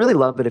us. We'd really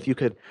love it if you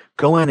could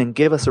go in and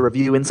give us a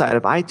review inside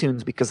of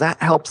iTunes, because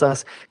that helps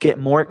us get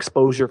more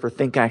exposure for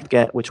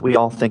ThinkActGet, which we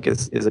all think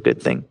is a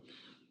good thing.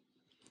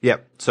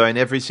 Yep. So in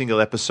every single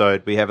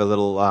episode, we have a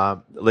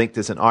little link.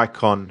 There's an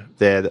icon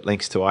there that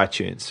links to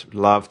iTunes.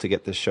 Love to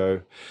get the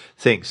show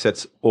things.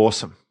 That's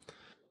awesome.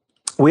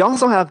 We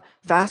also have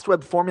Fast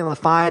Web Formula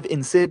 5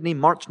 in Sydney,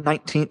 March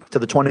 19th to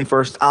the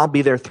 21st. I'll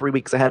be there 3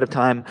 weeks ahead of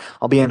time.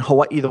 I'll be in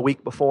Hawaii the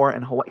week before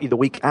and Hawaii the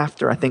week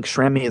after. I think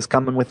Shremi is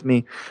coming with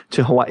me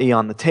to Hawaii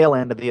on the tail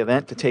end of the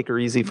event to take her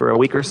easy for a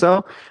week or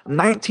so.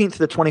 19th to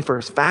the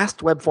 21st,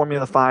 Fast Web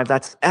Formula 5.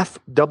 That's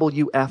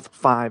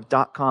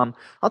FWF5.com.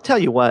 I'll tell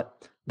you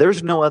what,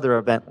 there's no other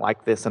event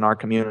like this in our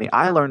community.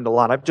 I learned a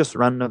lot. I've just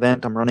run an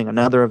event. I'm running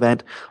another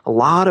event. A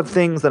lot of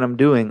things that I'm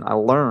doing, I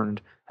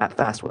learned at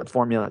Fast Web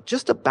Formula,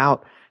 just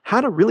about how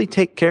to really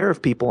take care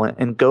of people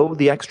and go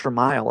the extra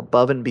mile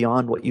above and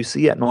beyond what you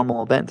see at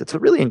normal events. It's a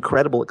really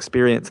incredible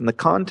experience, and the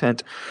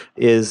content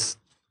is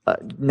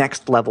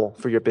next level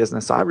for your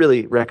business. So I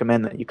really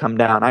recommend that you come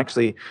down. I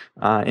actually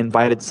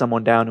invited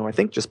someone down who I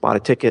think just bought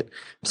a ticket,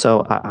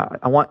 so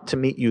I want to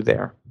meet you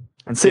there.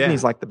 And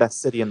Sydney's like the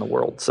best city in the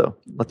world, so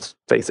let's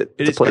face it,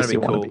 it's a place you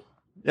want to be.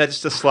 Yeah,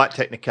 just a slight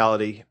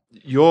technicality.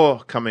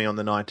 You're coming on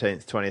the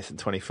 19th, 20th, and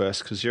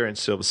 21st because you're in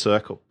Silver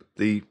Circle.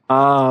 The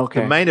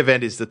main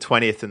event is the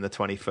 20th and the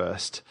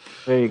 21st.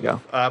 There you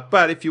go.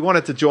 But if you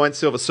wanted to join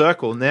Silver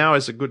Circle, now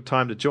is a good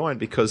time to join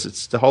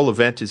because the whole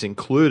event is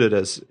included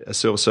as a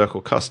Silver Circle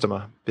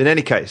customer. In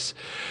any case,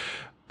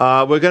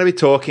 we're going to be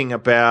talking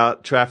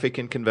about traffic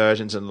and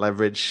conversions and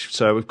leverage.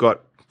 So we've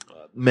got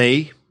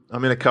me.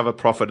 I'm going to cover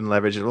profit and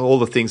leverage and all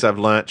the things I've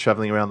learned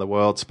traveling around the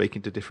world,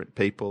 speaking to different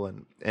people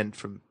and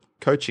from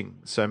coaching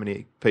so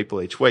many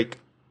people each week.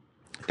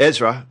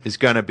 Ezra is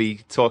going to be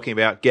talking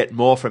about get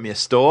more from your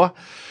store,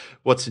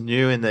 what's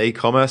new in the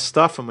e-commerce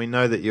stuff, and we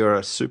know that you're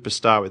a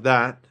superstar with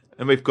that.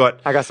 And I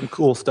got some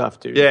cool stuff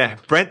too. Yeah,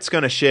 Brent's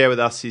going to share with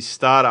us his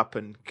startup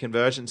and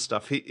conversion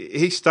stuff.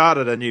 He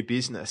started a new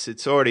business.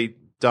 It's already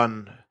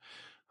done,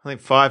 I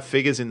think, 5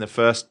 figures in the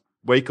first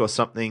week or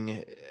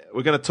something.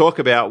 We're going to talk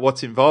about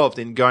what's involved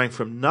in going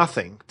from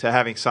nothing to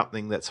having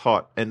something that's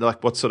hot, and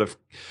like what sort of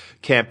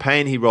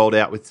campaign he rolled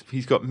out with.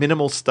 He's got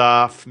minimal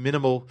staff,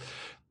 minimal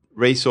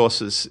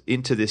resources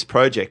into this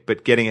project,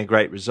 but getting a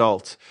great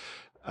result.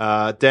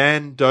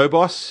 Dan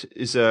Dobos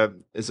is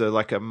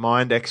a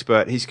mind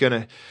expert. He's going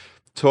to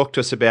talk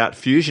to us about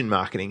fusion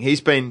marketing. He's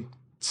been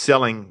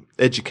selling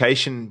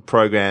education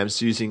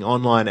programs using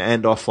online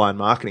and offline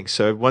marketing.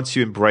 So once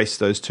you embrace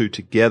those two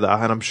together,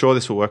 and I'm sure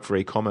this will work for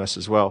e-commerce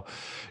as well,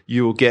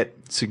 you will get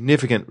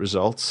significant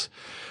results.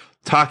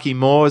 Taki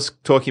Moore's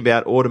talking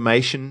about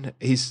automation.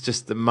 He's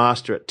just the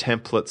master at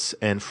templates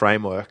and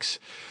frameworks.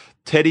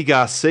 Teddy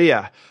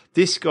Garcia,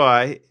 this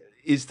guy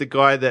is the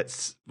guy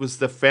that was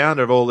the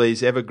founder of all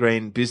these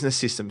evergreen business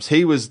systems.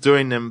 He was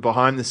doing them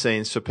behind the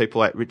scenes for people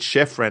like Rich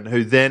Sheffran,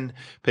 who then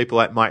people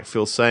like Mike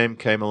Filsame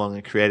came along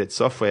and created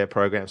software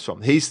programs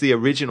from. He's the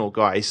original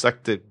guy. He's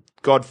like the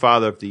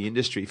godfather of the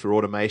industry for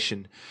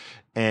automation.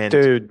 And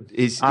dude,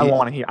 I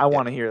want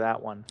to hear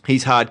that one.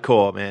 He's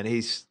hardcore, man.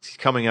 He's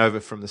coming over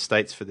from the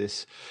States for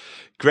this.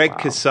 Greg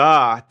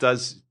Kassar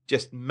does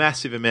just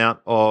massive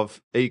amount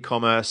of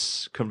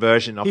e-commerce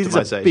conversion optimization.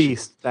 He's a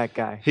beast, that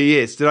guy. He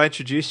is. Did I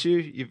introduce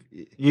you?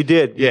 You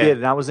did. You did.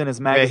 And I was in his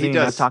magazine.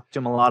 I talked to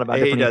him a lot about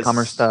different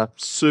e-commerce stuff.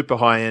 Super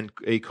high-end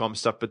e-com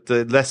stuff, but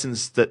the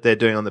lessons that they're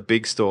doing on the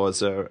big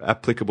stores are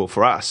applicable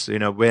for us.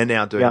 We're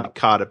now doing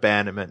cart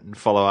abandonment and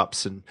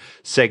follow-ups and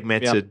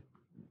segmented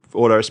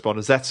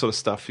autoresponders, that sort of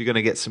stuff. You're going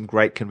to get some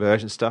great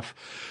conversion stuff.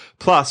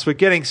 Plus, we're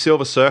getting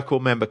Silver Circle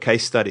member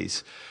case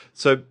studies.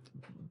 So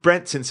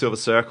Brent's in Silver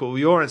Circle,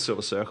 you're in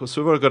Silver Circle,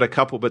 so we've got a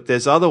couple, but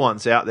there's other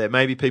ones out there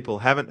maybe people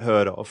haven't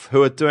heard of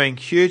who are doing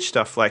huge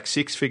stuff like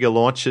six-figure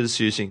launches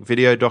using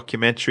video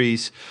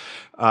documentaries.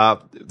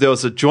 There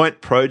was a joint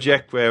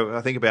project where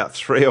I think about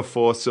 3 or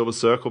 4 Silver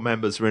Circle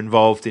members were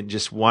involved in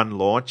just one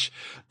launch.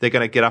 They're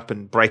going to get up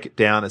and break it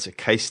down as a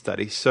case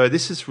study. So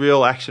this is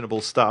real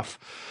actionable stuff.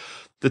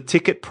 The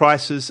ticket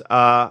prices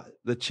are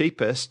the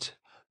cheapest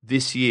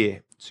this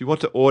year. So you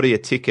want to order your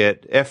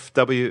ticket,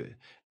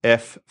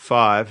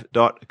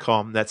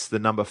 FWF5.com, that's the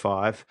number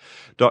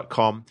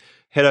 5.com.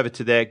 Head over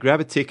to there, grab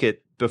a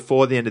ticket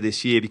before the end of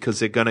this year because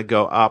they're going to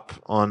go up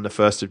on the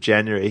 1st of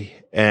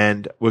January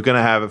and we're going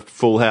to have a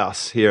full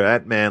house here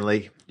at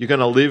Manly. You're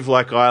going to live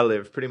like I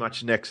live, pretty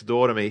much next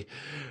door to me,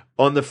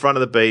 on the front of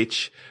the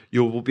beach.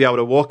 You'll be able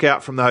to walk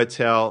out from the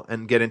hotel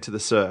and get into the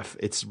surf.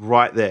 It's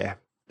right there.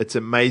 It's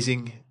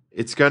amazing.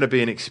 It's going to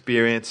be an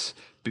experience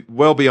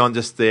well beyond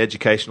just the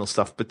educational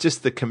stuff, but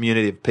just the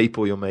community of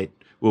people you'll meet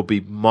will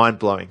be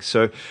mind-blowing.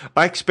 So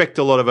I expect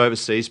a lot of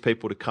overseas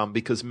people to come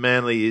because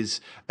Manly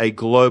is a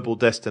global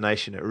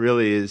destination. It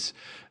really is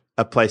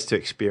a place to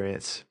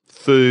experience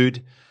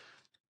food,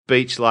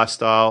 beach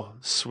lifestyle,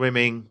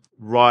 swimming,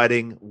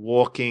 riding,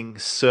 walking,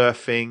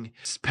 surfing,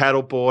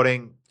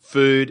 paddleboarding,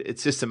 food.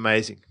 It's just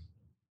amazing.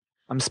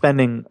 I'm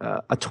spending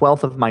a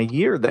 12th of my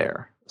year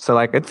there. So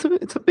like it's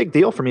a big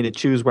deal for me to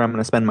choose where I'm going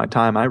to spend my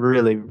time. I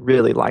really,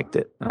 really liked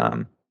it.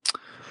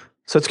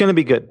 So it's going to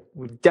be good.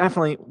 We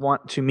definitely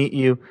want to meet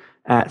you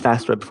at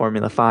FastWeb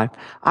Formula 5.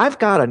 I've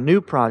got a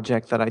new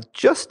project that I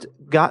just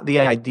got the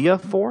idea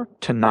for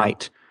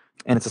tonight.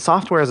 And it's a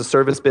software as a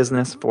service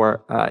business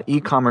for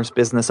e-commerce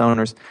business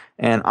owners.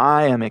 And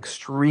I am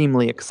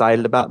extremely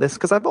excited about this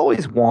because I've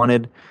always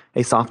wanted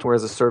a software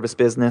as a service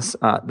business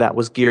that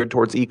was geared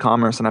towards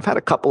e-commerce. And I've had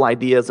a couple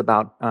ideas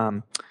about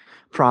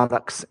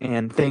products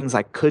and things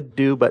I could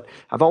do, but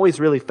I've always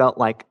really felt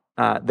like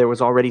there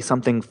was already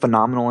something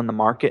phenomenal in the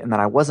market and that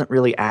I wasn't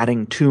really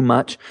adding too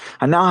much.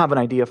 I now have an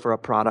idea for a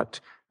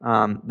product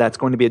that's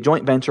going to be a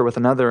joint venture with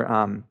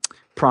another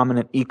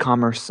prominent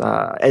e-commerce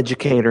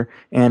educator,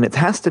 and it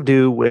has to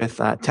do with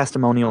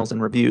testimonials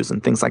and reviews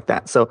and things like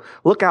that. So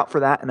look out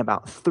for that in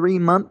about 3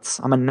 months.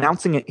 I'm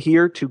announcing it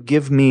here to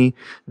give me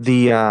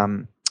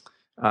the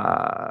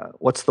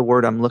what's the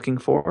word I'm looking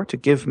for? To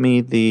give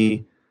me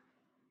the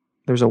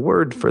there's a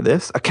word for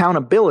this,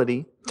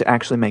 accountability to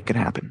actually make it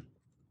happen.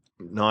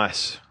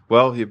 Nice.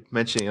 Well, you're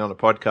mentioning it on a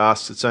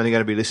podcast. It's only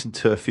going to be listened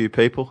to a few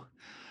people.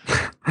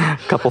 A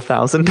couple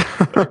thousand.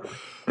 You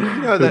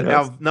know that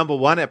our number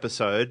 1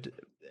 episode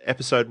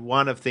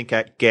 1 of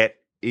ThinkActGet,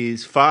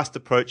 is fast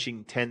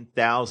approaching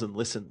 10,000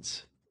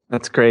 listens.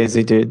 That's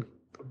crazy, dude.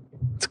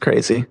 It's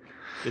crazy.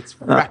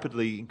 It's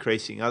rapidly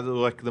increasing.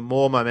 Like the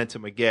more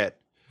momentum we get.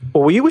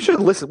 Well, we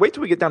should listen. Wait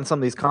till we get down to some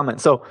of these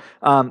comments. So,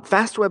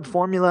 FastWeb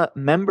Formula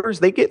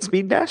members, they get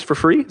Speed Dash for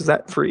free. Is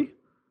that free?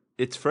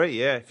 It's free,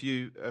 yeah. If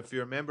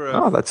you're a member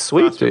of that's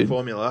sweet, FastWeb dude.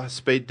 Formula,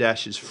 Speed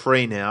Dash is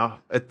free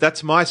now.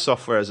 That's my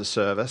software as a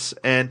service,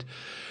 and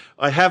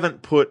I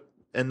haven't put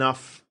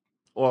enough.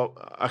 Well,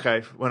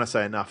 okay, when I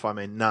say enough, I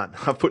mean none.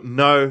 I've put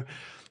no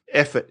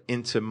effort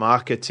into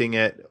marketing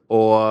it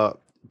or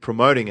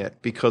promoting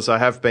it because I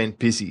have been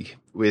busy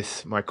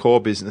with my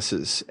core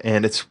businesses,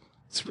 and it's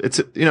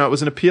it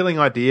was an appealing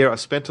idea. I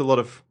spent a lot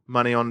of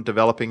money on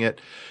developing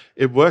it.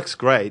 It works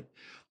great.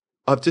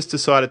 I've just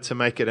decided to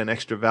make it an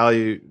extra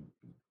value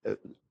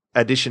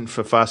addition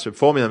for FastWeb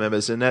Formula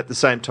members, and at the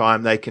same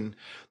time, they can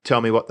tell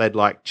me what they'd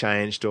like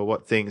changed or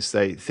what things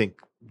they think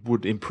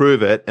would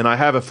improve it. And I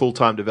have a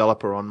full-time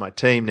developer on my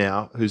team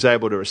now who's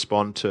able to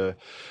respond to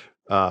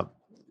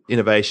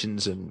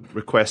innovations and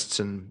requests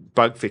and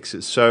bug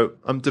fixes. So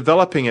I'm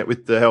developing it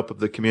with the help of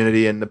the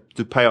community, and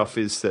the payoff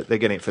is that they're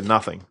getting it for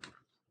nothing.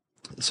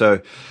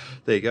 So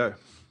there you go.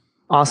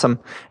 Awesome.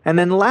 And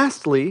then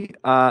lastly,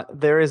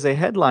 there is a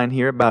headline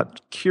here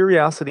about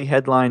curiosity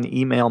headline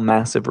email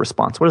massive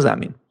response. What does that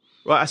mean?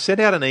 Well, I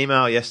sent out an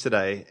email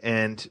yesterday,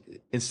 and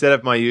instead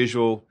of my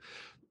usual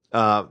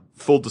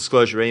full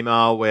disclosure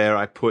email where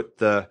I put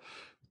the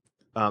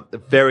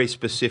very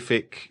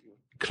specific,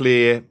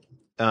 clear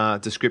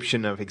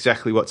description of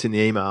exactly what's in the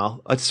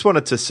email, I just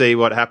wanted to see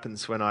what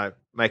happens when I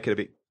make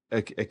it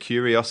a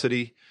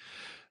curiosity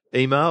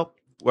email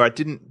where I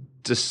didn't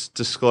just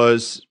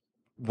disclose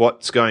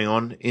what's going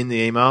on in the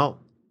email.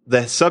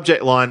 The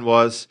subject line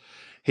was,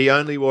 "He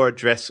only wore a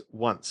dress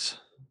once.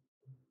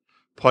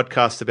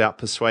 Podcast about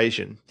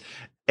persuasion."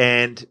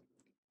 And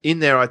in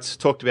there, I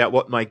talked about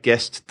what my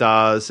guest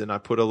does, and I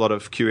put a lot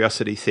of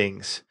curiosity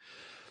things.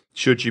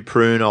 Should you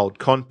prune old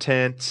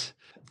content?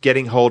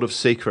 Getting hold of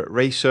secret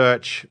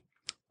research?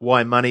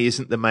 Why money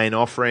isn't the main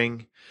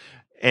offering?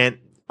 And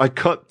I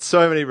got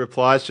so many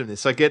replies from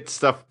this. I get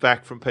stuff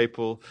back from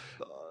people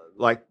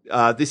like,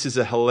 this is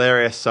a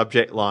hilarious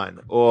subject line,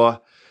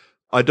 or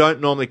I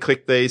don't normally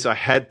click these. I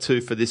had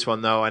to for this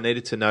one, though. I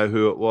needed to know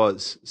who it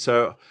was.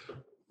 So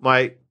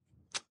my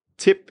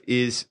tip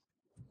is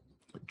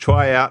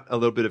try out a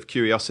little bit of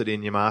curiosity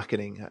in your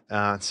marketing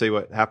and see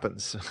what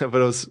happens.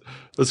 But it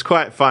was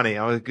quite funny.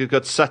 I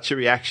got such a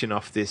reaction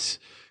off this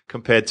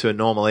compared to a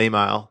normal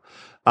email.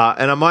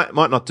 And I might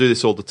not do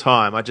this all the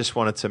time. I just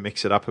wanted to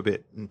mix it up a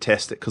bit and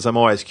test it because I'm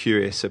always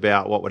curious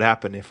about what would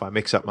happen if I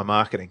mix up my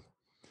marketing.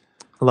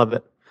 I love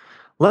it.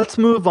 Let's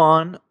move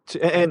on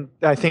to, and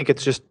I think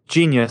it's just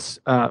genius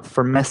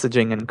for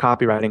messaging and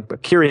copywriting,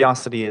 but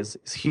curiosity is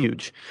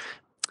huge.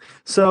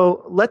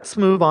 So let's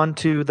move on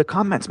to the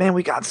comments. Man,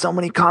 we got so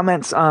many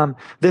comments.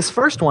 This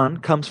first one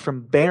comes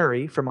from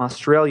Barry from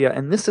Australia,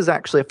 and this is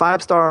actually a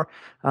 5-star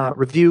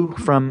review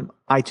from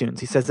iTunes.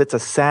 He says, it's a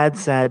sad,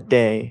 sad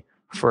day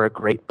for a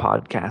great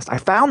podcast. I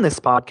found this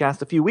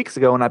podcast a few weeks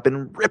ago, and I've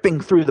been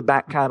ripping through the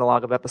back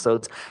catalog of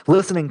episodes,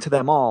 listening to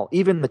them all,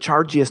 even the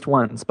chargiest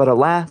ones. But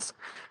alas,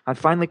 I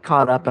finally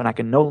caught up, and I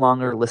can no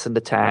longer listen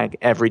to Tag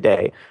every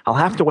day. I'll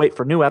have to wait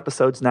for new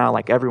episodes now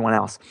like everyone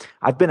else.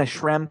 I've been a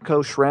Shramp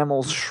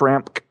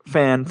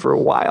fan for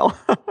a while.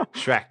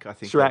 Shrek, I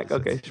think. Shrek,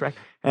 okay, Shrek.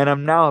 And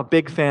I'm now a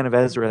big fan of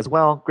Ezra as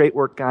well. Great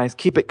work, guys.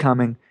 Keep it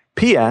coming.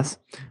 P.S.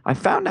 I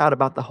found out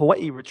about the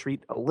Hawaii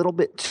retreat a little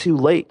bit too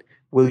late.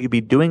 Will you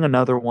be doing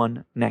another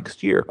one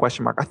next year? ?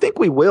 I think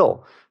we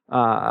will,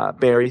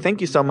 Barry. Thank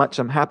you so much.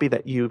 I'm happy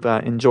that you've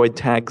enjoyed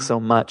Tag so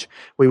much.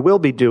 We will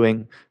be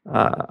doing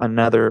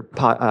another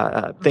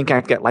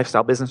ThinkActGet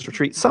Lifestyle Business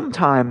Retreat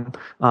sometime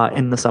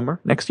in the summer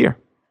next year.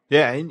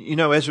 Yeah, and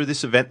Ezra,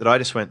 this event that I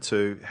just went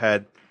to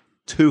had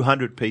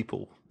 200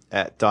 people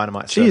at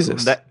Dynamite Circle.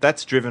 Jesus.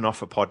 That's driven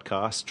off a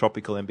podcast,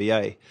 Tropical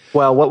MBA.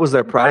 Well, what was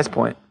their price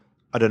point?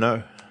 I don't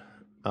know.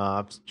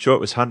 I'm sure it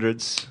was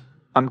hundreds.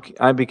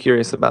 I'd be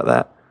curious about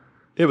that.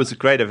 It was a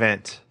great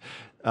event.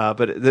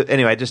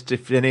 Anyway, just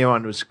if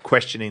anyone was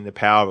questioning the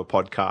power of a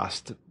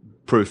podcast,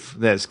 proof,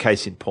 there's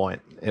case in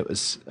point. It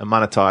was a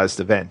monetized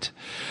event.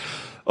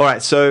 All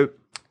right, so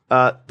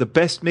the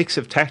best mix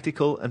of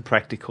tactical and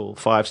practical,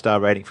 5-star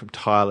rating from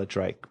Tyler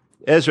Drake.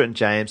 Ezra and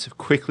James have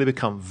quickly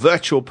become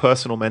virtual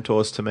personal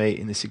mentors to me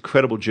in this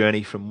incredible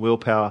journey from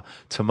willpower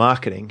to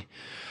marketing.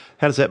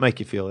 How does that make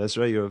you feel,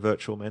 Ezra? You're a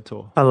virtual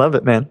mentor. I love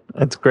it, man.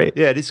 That's great.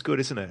 Yeah, it is good,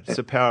 isn't it? It's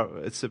a power.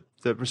 It's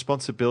the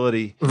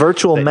responsibility.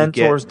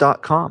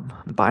 Virtualmentors.com.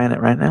 I'm buying it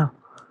right now.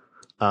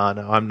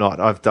 No, I'm not.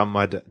 I've done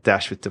my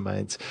dash with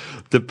domains.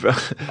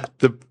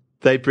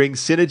 They bring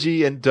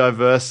synergy and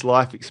diverse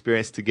life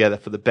experience together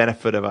for the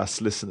benefit of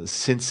us listeners.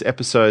 Since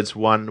episodes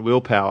 1,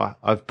 Willpower,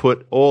 I've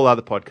put all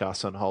other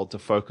podcasts on hold to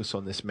focus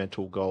on this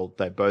mental gold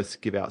they both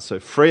give out so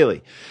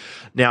freely.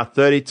 Now,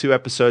 32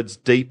 episodes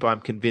deep,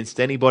 I'm convinced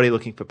anybody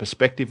looking for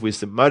perspective,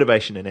 wisdom,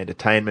 motivation, and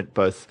entertainment,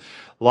 both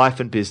life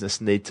and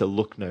business, need to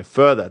look no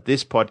further.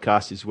 This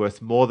podcast is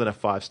worth more than a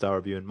 5-star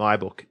review in my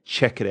book.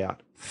 Check it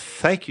out.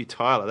 Thank you,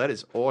 Tyler. That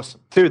is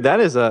awesome. Dude,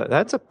 that's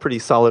a pretty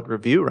solid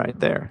review right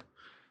there.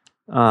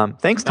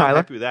 Thanks, Tyler. I'm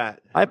happy with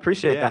that. I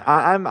appreciate that.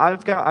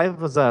 I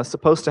was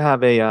supposed to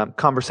have a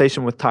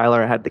conversation with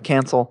Tyler. I had to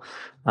cancel.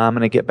 I'm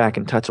going to get back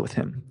in touch with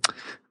him.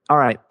 All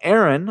right.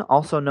 Aaron,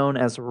 also known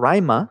as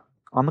Rima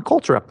on the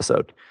Culture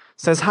episode,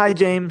 says, hi,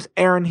 James.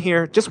 Aaron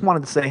here. Just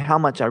wanted to say how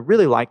much I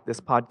really like this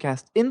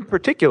podcast, in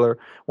particular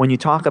when you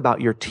talk about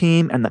your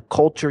team and the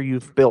culture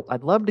you've built.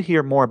 I'd love to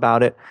hear more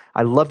about it.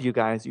 I love you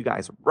guys. You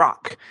guys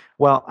rock.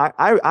 Well,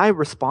 I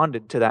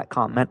responded to that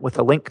comment with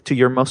a link to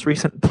your most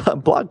recent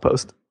blog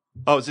post.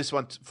 Oh, is this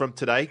one from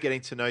today,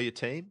 getting to know your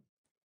team?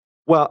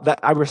 Well,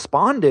 I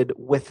responded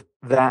with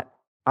that.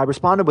 I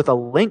responded with a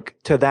link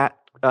to that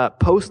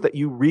post that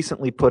you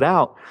recently put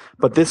out,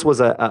 but this was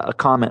a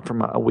comment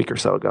from a week or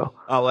so ago.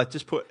 Oh, I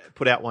just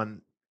put out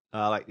one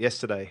like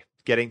yesterday,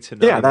 getting to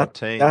know your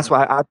team. That's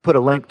why I put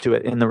a link to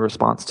it in the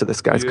response to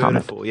this guy's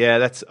comment.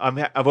 Yeah,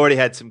 I've already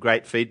had some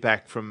great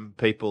feedback from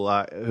people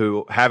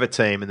who have a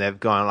team and they've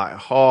gone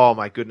like, oh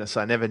my goodness,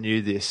 I never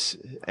knew this,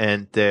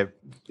 and they're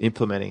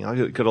implementing.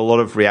 I got a lot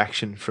of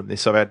reaction from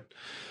this. I've had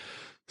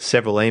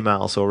several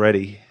emails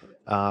already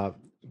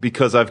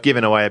because I've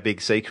given away a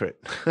big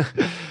secret.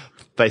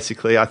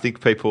 Basically, I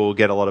think people will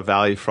get a lot of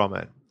value from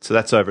it. So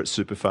that's over at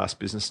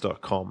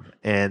superfastbusiness.com.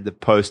 And the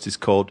post is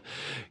called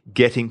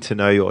Getting to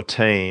Know Your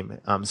Team.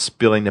 I'm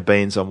spilling the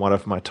beans on one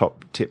of my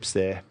top tips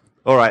there.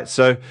 All right.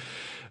 So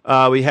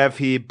we have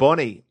here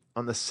Bonnie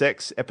on the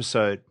sex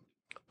episode.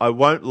 I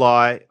won't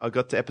lie. I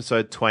got to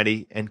episode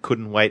 20 and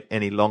couldn't wait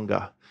any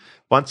longer.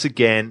 Once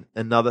again,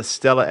 another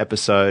stellar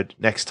episode.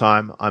 Next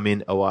time I'm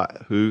in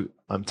Oahu,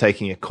 I'm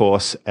taking a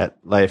course at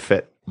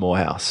Lafayette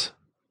Morehouse.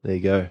 There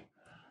you go.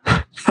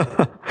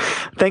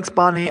 Thanks,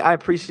 Bonnie. I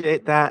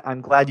appreciate that.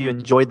 I'm glad you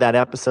enjoyed that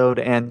episode.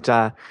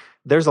 And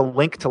there's a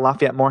link to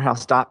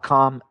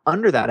LafayetteMorehouse.com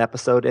under that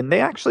episode. And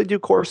they actually do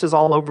courses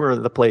all over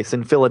the place,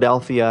 in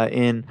Philadelphia,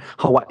 in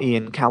Hawaii,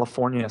 in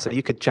California. So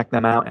you could check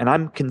them out. And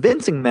I'm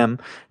convincing them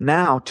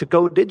now to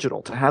go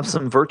digital, to have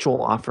some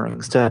virtual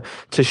offerings, to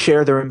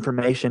share their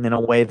information in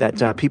a way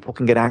that people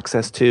can get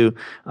access to,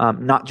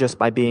 not just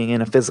by being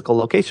in a physical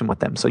location with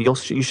them. So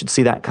you should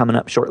see that coming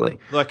up shortly.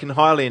 I can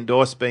highly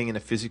endorse being in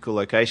a physical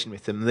location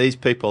with them. These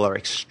people are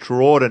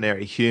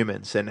extraordinary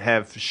humans and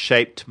have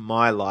shaped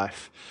my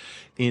life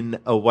in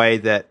a way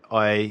that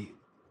I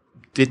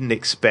didn't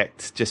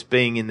expect. Just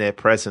being in their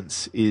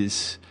presence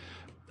is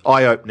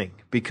eye-opening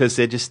because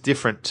they're just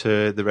different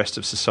to the rest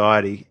of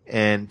society,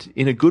 and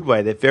in a good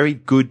way. They're very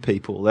good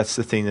people. That's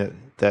the thing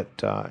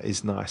that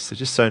is nice. They're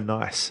just so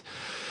nice.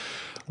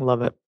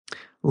 Love it.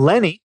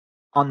 Lenny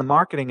on the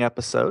marketing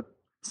episode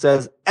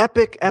says,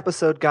 epic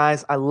episode,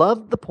 guys. I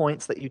love the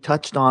points that you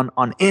touched on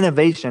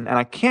innovation, and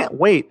I can't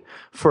wait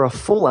for a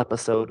full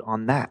episode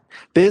on that.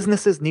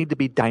 Businesses need to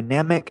be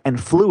dynamic and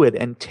fluid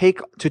and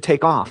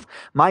take off.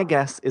 My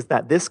guess is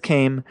that this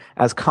came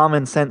as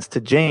common sense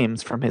to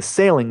James from his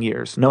sailing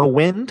years. No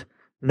wind,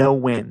 no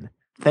win.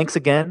 Thanks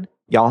again.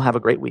 Y'all have a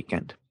great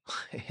weekend.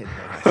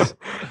 Nice.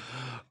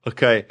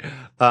 Okay,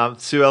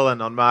 Sue Ellen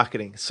on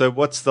marketing. So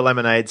what's the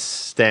lemonade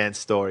stand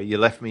story? You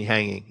left me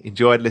hanging.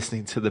 Enjoyed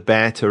listening to the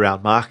banter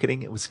around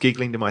marketing. It was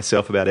giggling to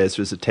myself about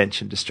Ezra's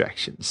attention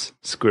distractions.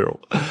 Squirrel.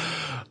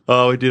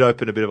 Oh, we did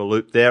open a bit of a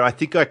loop there. I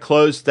think I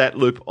closed that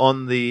loop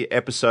on the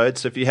episode.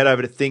 So if you head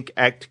over to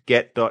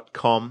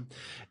ThinkActGet.com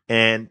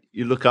and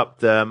you look up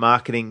the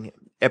marketing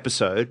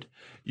episode,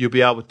 you'll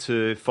be able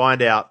to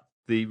find out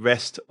the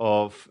rest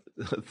of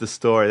the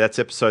story. That's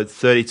episode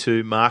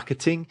 32,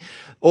 marketing.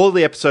 All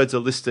the episodes are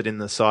listed in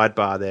the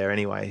sidebar there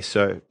anyway.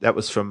 So that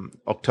was from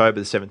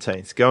October the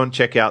 17th. Go and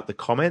check out the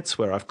comments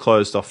where I've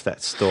closed off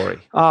that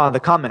story.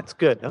 The comments.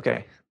 Good.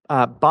 Okay.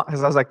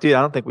 Because I was like, dude,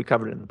 I don't think we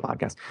covered it in the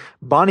podcast.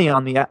 Bonnie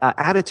on the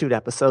attitude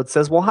episode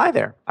says, well, hi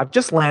there. I've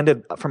just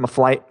landed from a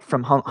flight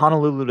from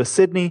Honolulu to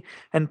Sydney.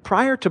 And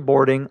prior to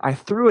boarding, I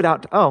threw it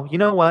out. You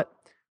know what?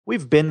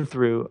 We've been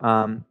through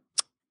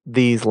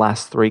these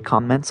last 3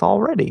 comments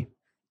already.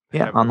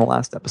 Yeah, on the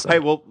last episode. Hey,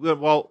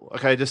 well,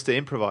 okay, just to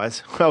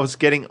improvise, I was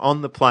getting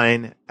on the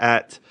plane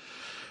at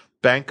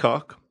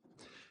Bangkok,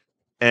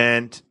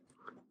 and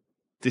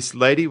this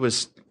lady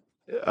was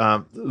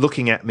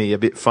looking at me a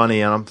bit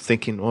funny, and I'm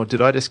thinking, oh,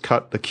 did I just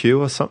cut the queue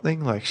or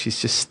something? Like,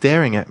 she's just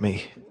staring at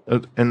me,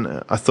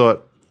 and I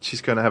thought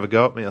she's going to have a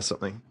go at me or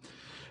something.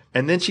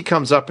 And then she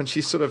comes up, and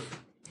she's sort of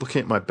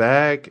looking at my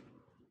bag,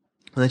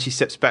 and then she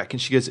steps back,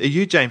 and she goes, are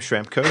you James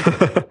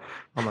Schramko?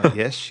 I'm like,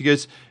 yes. She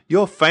goes,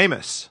 you're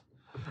famous.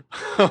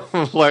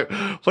 I'm like,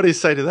 what do you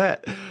say to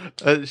that?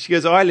 She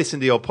goes, I listen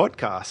to your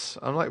podcasts.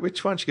 I'm like,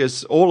 which one? She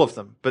goes, all of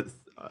them. But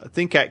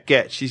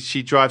ThinkActGet,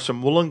 she drives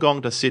from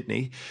Wollongong to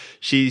Sydney.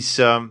 She's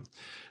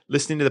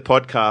listening to the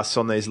podcasts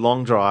on these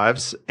long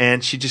drives,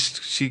 and she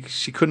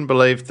couldn't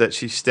believe that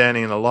she's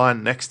standing in a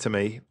line next to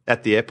me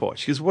at the airport.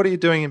 She goes, what are you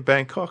doing in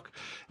Bangkok?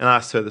 And I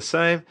asked her the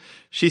same.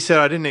 She said,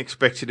 I didn't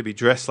expect you to be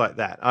dressed like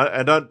that.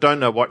 I don't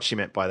know what she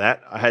meant by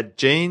that. I had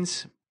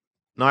jeans,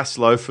 nice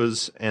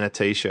loafers, and a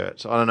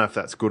T-shirt. So I don't know if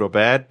that's good or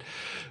bad.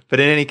 But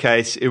in any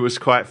case, it was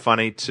quite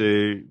funny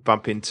to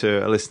bump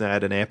into a listener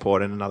at an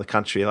airport in another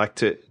country. Like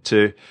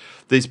to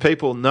these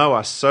people know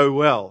us so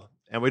well,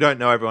 and we don't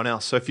know everyone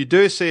else. So if you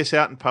do see us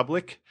out in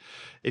public,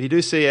 if you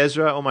do see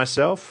Ezra or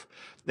myself,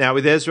 now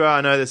with Ezra,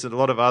 I know there's a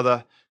lot of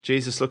other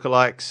Jesus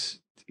lookalikes.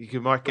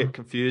 You might get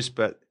confused,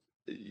 but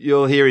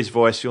you'll hear his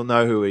voice. You'll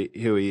know who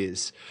he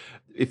is.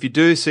 If you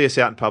do see us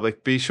out in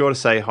public, be sure to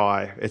say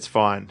hi. It's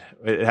fine.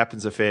 It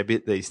happens a fair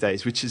bit these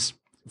days, which is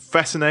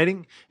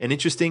fascinating and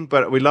interesting,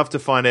 but we love to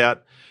find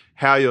out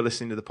how you're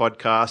listening to the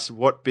podcast,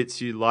 what bits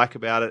you like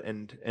about it,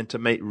 and to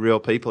meet real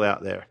people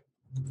out there.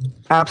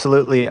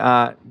 Absolutely.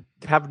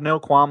 Have no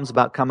qualms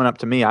about coming up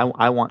to me.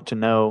 I want to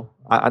know.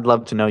 I'd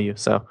love to know you.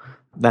 So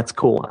that's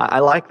cool.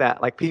 I like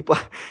that. Like people,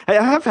 I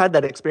have had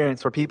that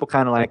experience where people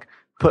kind of like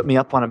put me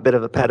up on a bit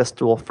of a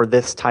pedestal for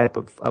this type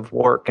of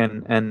work,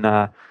 and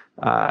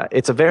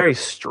it's a very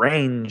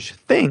strange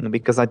thing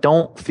because I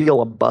don't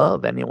feel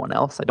above anyone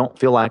else. I don't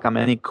feel like I'm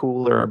any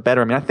cooler or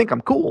better. I mean, I think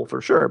I'm cool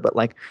for sure, but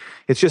like,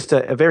 it's just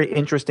a very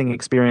interesting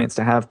experience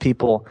to have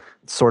people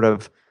sort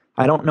of,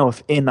 I don't know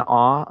if in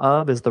awe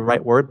of is the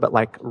right word, but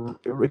like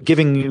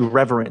giving you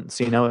reverence.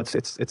 You know,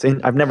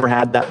 I've never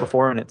had that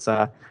before, and it's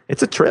a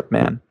trip,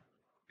 man.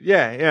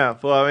 Yeah.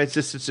 Well, it's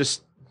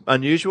just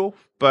unusual,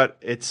 but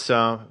it's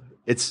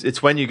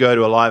when you go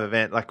to a live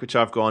event, like which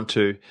I've gone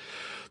to.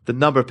 The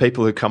number of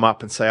people who come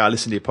up and say, I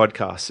listen to your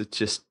podcast,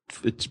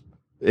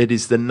 it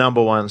is the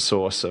number one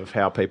source of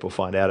how people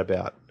find out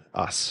about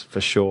us, for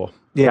sure.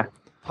 Yeah.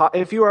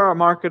 If you are a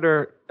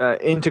marketer,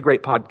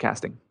 integrate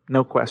podcasting,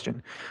 no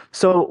question.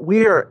 So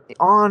we are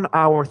on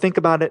our Think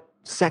About It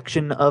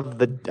section of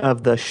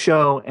the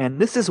show, and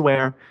this is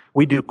where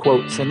we do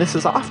quotes, and this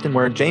is often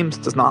where James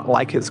does not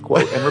like his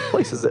quote and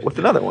replaces it with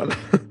another one.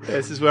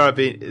 This is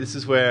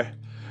where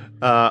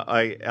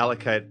I get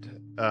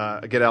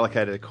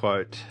allocated a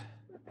quote.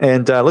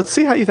 And let's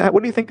see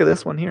what do you think of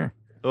this one here?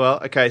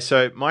 Well, okay,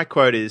 so my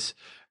quote is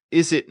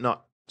it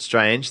not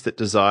strange that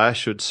desire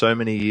should so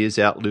many years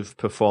outlive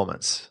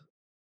performance?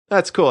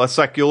 That's cool. It's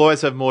like you'll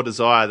always have more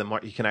desire than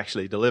what you can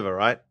actually deliver,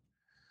 right?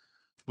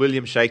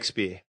 William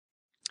Shakespeare.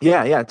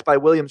 Yeah, it's by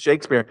William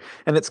Shakespeare.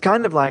 And it's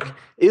kind of like,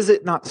 is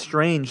it not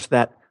strange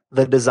that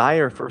the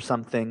desire for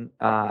something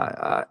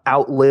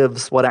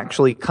outlives what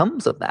actually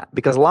comes of that?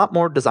 Because a lot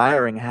more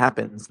desiring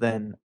happens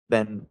than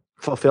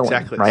fulfilling.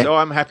 Exactly. Right? So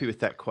I'm happy with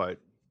that quote.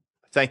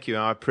 Thank you.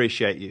 I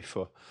appreciate you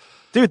for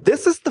Dude,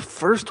 this is the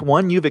first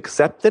one you've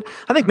accepted.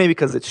 I think maybe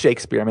because it's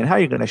Shakespeare. I mean, how are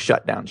you going to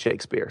shut down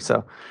Shakespeare?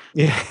 So,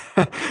 yeah,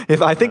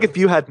 if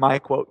you had my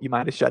quote, you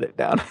might have shut it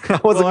down.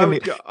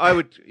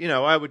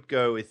 I would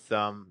go with.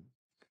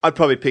 I'd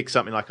probably pick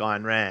something like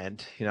Ayn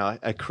Rand.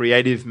 A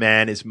creative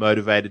man is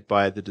motivated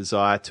by the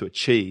desire to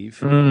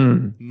achieve,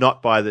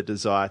 not by the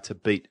desire to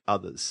beat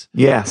others.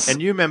 Yes.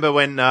 And you remember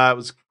when it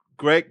was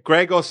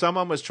Greg or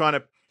someone was trying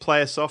to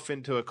play us off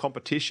into a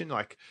competition,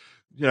 like,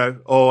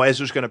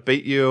 Ezra's going to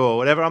beat you or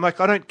whatever. I'm like,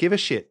 I don't give a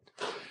shit.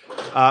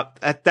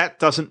 That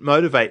doesn't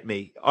motivate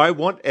me. I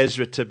want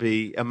Ezra to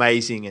be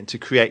amazing and to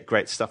create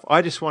great stuff.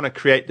 I just want to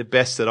create the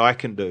best that I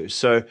can do.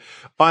 So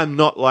I'm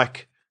not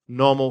like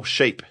normal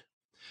sheep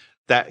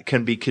that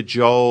can be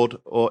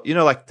cajoled or,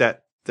 like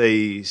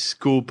the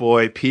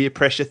schoolboy peer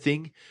pressure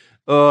thing.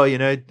 Oh,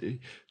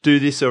 do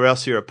this or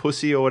else you're a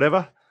pussy or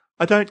whatever.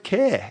 I don't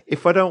care.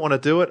 If I don't want to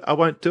do it, I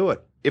won't do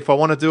it. If I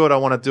want to do it, I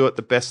want to do it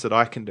the best that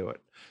I can do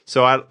it.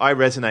 So I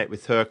resonate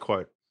with her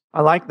quote.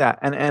 I like that.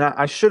 And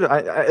I should,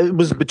 it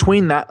was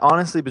between that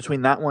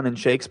one and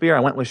Shakespeare. I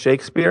went with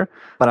Shakespeare,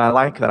 but I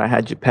like that I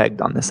had you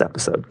pegged on this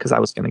episode because I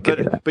was going to give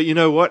you that. But you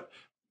know what?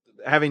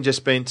 Having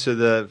just been to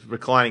the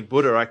reclining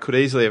Buddha, I could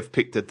easily have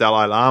picked the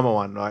Dalai Lama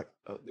one. Like,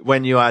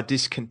 when you are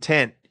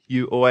discontent,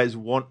 you always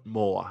want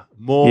more.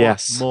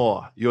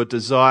 Your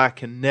desire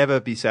can never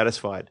be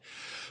satisfied.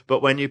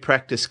 But when you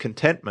practice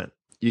contentment,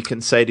 you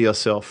can say to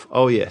yourself,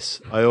 oh,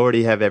 yes, I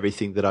already have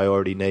everything that I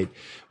already need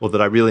or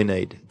that I really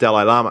need.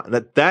 Dalai Lama.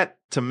 That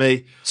to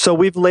me. So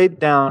we've laid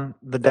down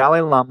the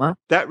Dalai Lama.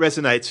 That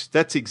resonates.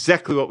 That's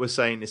exactly what we're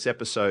saying in this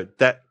episode.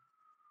 That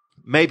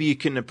maybe you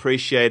can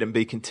appreciate and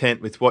be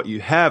content with what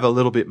you have a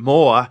little bit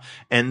more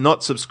and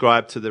not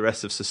subscribe to the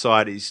rest of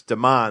society's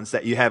demands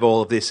that you have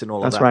all of this and all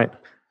of that. That's right.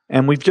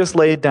 And we've just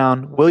laid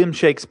down William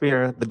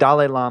Shakespeare, the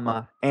Dalai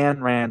Lama,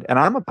 Ayn Rand, and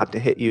I'm about to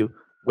hit you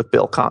with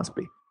Bill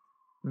Cosby.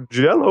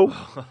 Jello.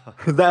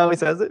 Is that how he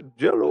says it?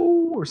 Jello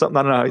or something?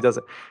 I don't know how he does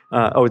it.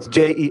 It's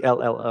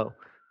Jello.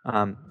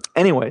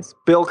 Anyways,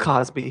 Bill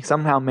Cosby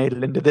somehow made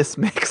it into this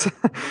mix.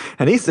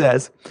 And he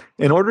says,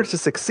 in order to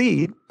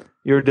succeed,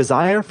 your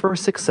desire for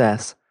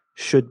success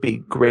should be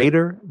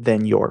greater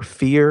than your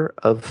fear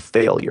of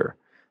failure.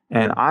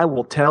 And I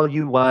will tell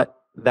you what,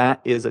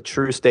 that is a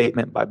true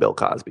statement by Bill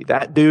Cosby.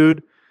 That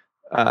dude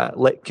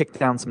kicked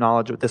down some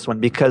knowledge with this one,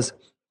 because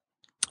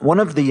one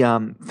of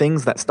the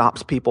things that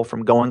stops people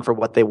from going for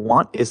what they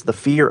want is the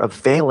fear of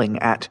failing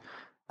at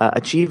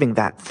achieving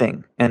that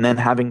thing and then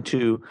having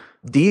to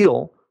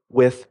deal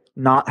with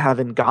not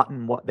having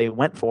gotten what they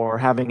went for or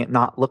having it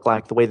not look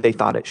like the way they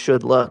thought it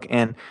should look.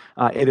 And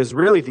it is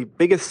really the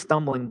biggest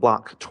stumbling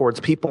block towards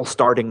people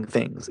starting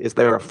things is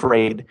they're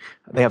afraid.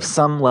 They have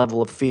some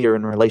level of fear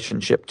in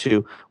relationship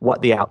to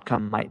what the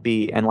outcome might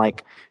be. And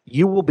like,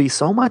 you will be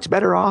so much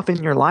better off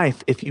in your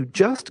life if you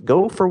just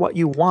go for what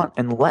you want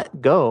and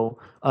let go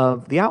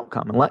of the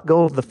outcome and let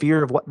go of the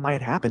fear of what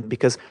might happen,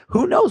 because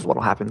who knows what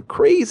will happen.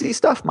 Crazy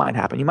stuff might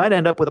happen. You might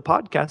end up with a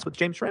podcast with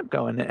James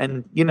Schramko and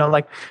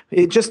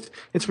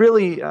it's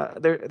really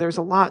there's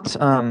a lot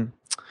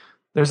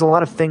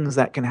of things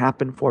that can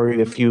happen for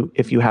you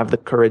if you have the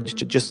courage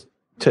to just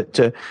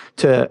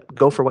to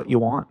go for what you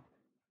want.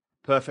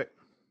 Perfect.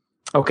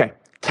 Okay.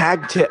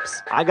 Tag tips.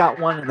 I got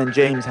one and then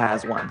James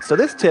has one. So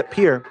this tip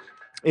here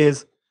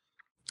is,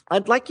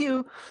 I'd like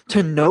you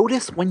to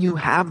notice when you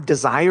have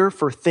desire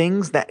for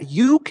things that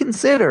you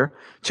consider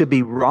to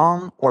be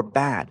wrong or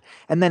bad,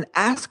 and then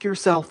ask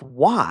yourself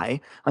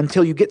why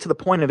until you get to the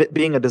point of it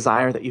being a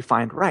desire that you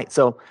find right.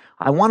 So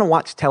I want to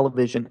watch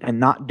television and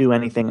not do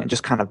anything and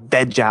just kind of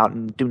veg out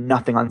and do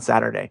nothing on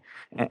Saturday.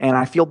 And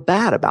I feel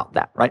bad about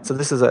that, right? So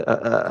this is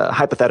a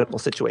hypothetical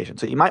situation.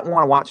 So you might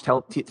want to watch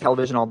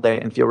television all day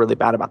and feel really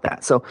bad about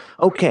that. So,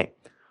 okay.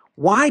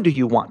 Why do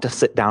you want to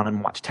sit down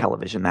and watch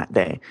television that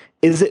day?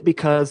 Is it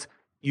because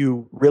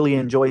you really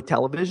enjoy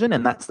television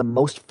and that's the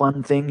most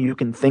fun thing you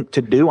can think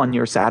to do on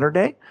your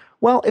Saturday?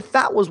 Well, if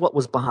that was what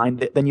was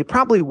behind it, then you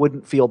probably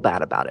wouldn't feel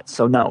bad about it.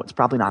 So no, it's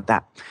probably not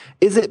that.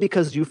 Is it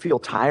because you feel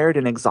tired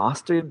and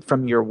exhausted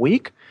from your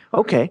week?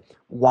 Okay.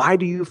 Why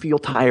do you feel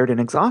tired and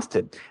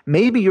exhausted?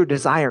 Maybe your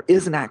desire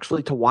isn't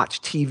actually to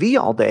watch TV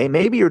all day.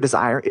 Maybe your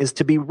desire is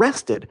to be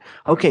rested.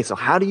 Okay, so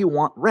how do you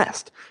want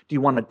rest? Do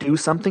you want to do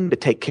something to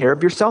take care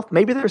of yourself?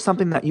 Maybe there's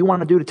something that you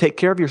want to do to take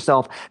care of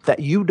yourself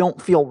that you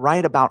don't feel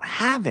right about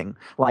having,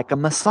 like a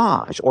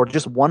massage or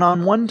just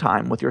one-on-one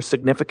time with your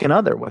significant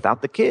other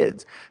without the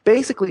kids.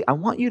 Basically, I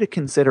want you to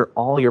consider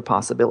all your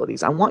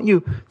possibilities. I want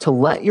you to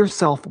let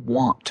yourself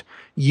want.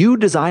 You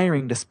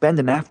desiring to spend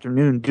an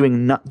afternoon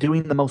doing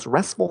the most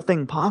restful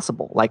thing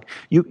possible. Like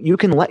you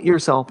can let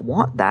yourself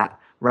want that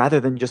rather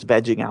than just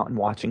vegging out and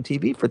watching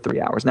TV for 3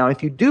 hours. Now,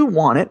 if you do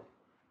want it,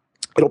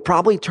 it'll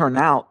probably turn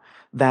out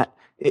that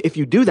if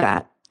you do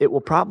that, it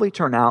will probably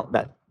turn out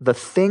that the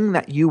thing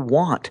that you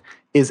want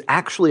is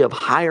actually of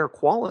higher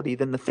quality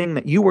than the thing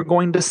that you were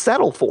going to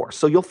settle for.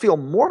 So you'll feel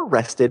more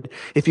rested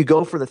if you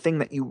go for the thing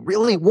that you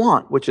really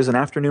want, which is an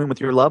afternoon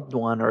with your loved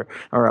one, or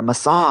a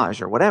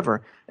massage or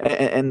whatever,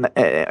 and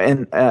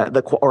an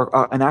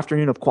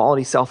afternoon of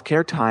quality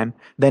self-care time,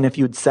 than if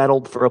you'd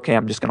settled for, okay,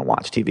 I'm just going to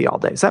watch TV all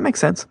day. Does that make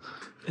sense?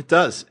 It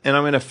does. And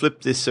I'm going to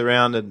flip this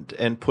around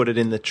and put it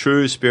in the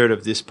true spirit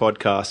of this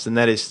podcast, and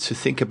that is to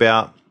think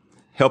about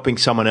helping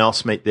someone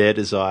else meet their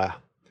desire.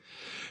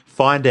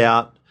 Find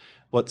out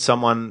what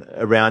someone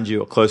around you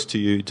or close to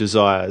you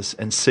desires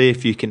and see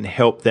if you can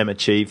help them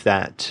achieve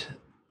that,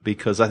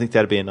 because I think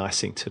that'd be a nice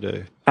thing to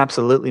do.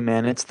 Absolutely,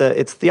 man. It's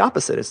the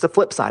opposite. It's the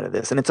flip side of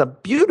this, and it's a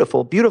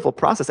beautiful, beautiful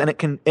process. And it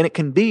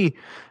can be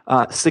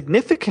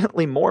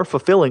significantly more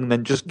fulfilling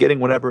than just getting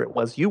whatever it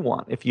was you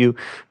want. If you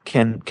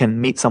can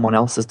meet someone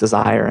else's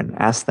desire and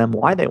ask them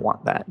why they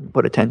want that, and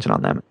put attention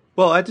on them.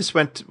 Well, I just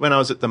went, when I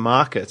was at the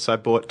markets, I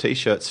bought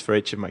T-shirts for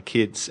each of my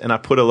kids, and I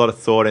put a lot of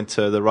thought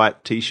into the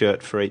right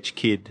T-shirt for each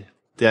kid.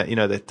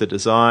 The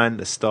design,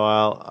 the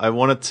style. I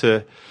wanted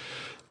to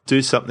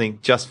do something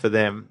just for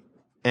them,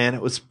 and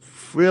it was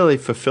really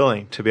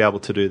fulfilling to be able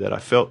to do that. I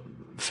felt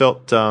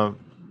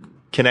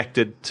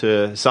connected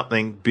to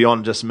something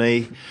beyond just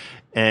me,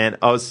 and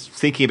I was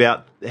thinking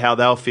about how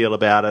they'll feel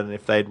about it and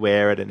if they'd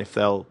wear it and if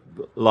they'll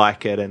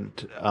like it, and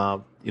I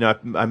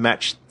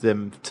matched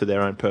them to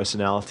their own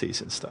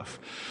personalities and stuff.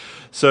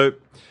 So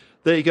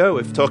there you go.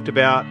 We've talked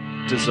about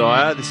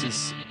desire. This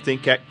is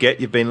ThinkActGet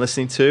you've been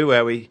listening to,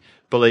 where we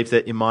believe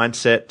that your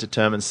mindset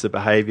determines the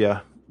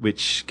behavior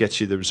which gets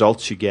you the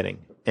results you're getting.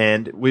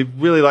 And we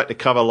really like to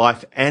cover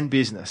life and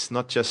business,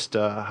 not just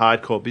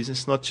hardcore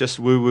business, not just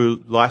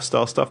woo-woo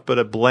lifestyle stuff, but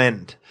a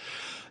blend.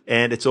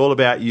 And it's all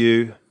about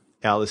you,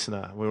 our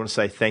listener. We want to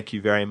say thank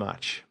you very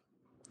much.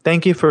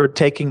 Thank you for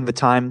taking the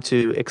time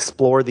to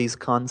explore these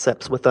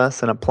concepts with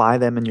us and apply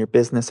them in your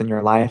business and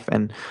your life.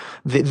 And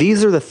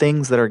these are the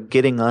things that are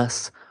getting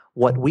us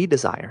what we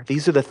desire.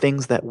 These are the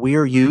things that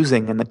we're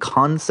using and the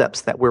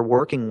concepts that we're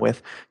working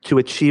with to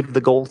achieve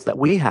the goals that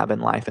we have in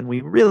life. And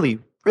we really,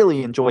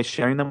 really enjoy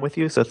sharing them with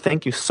you. So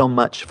thank you so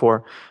much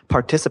for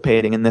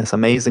participating in this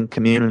amazing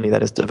community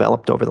that has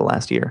developed over the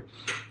last year.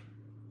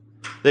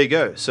 There you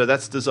go. So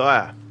that's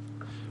desire.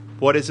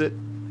 What is it?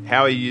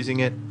 How are you using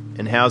it?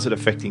 And how is it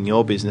affecting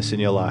your business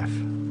and your life?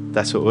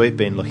 That's what we've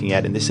been looking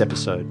at in this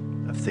episode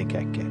of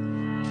ThinkActGet.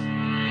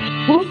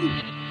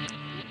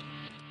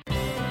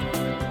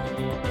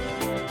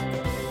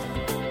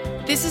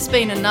 This has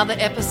been another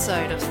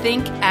episode of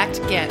Think,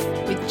 Act, Get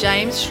with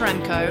James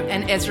Shremko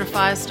and Ezra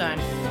Firestone.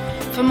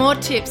 For more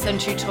tips and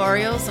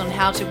tutorials on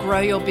how to grow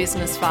your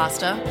business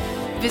faster,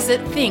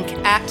 visit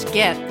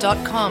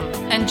thinkactget.com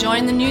and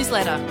join the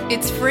newsletter.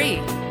 It's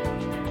free.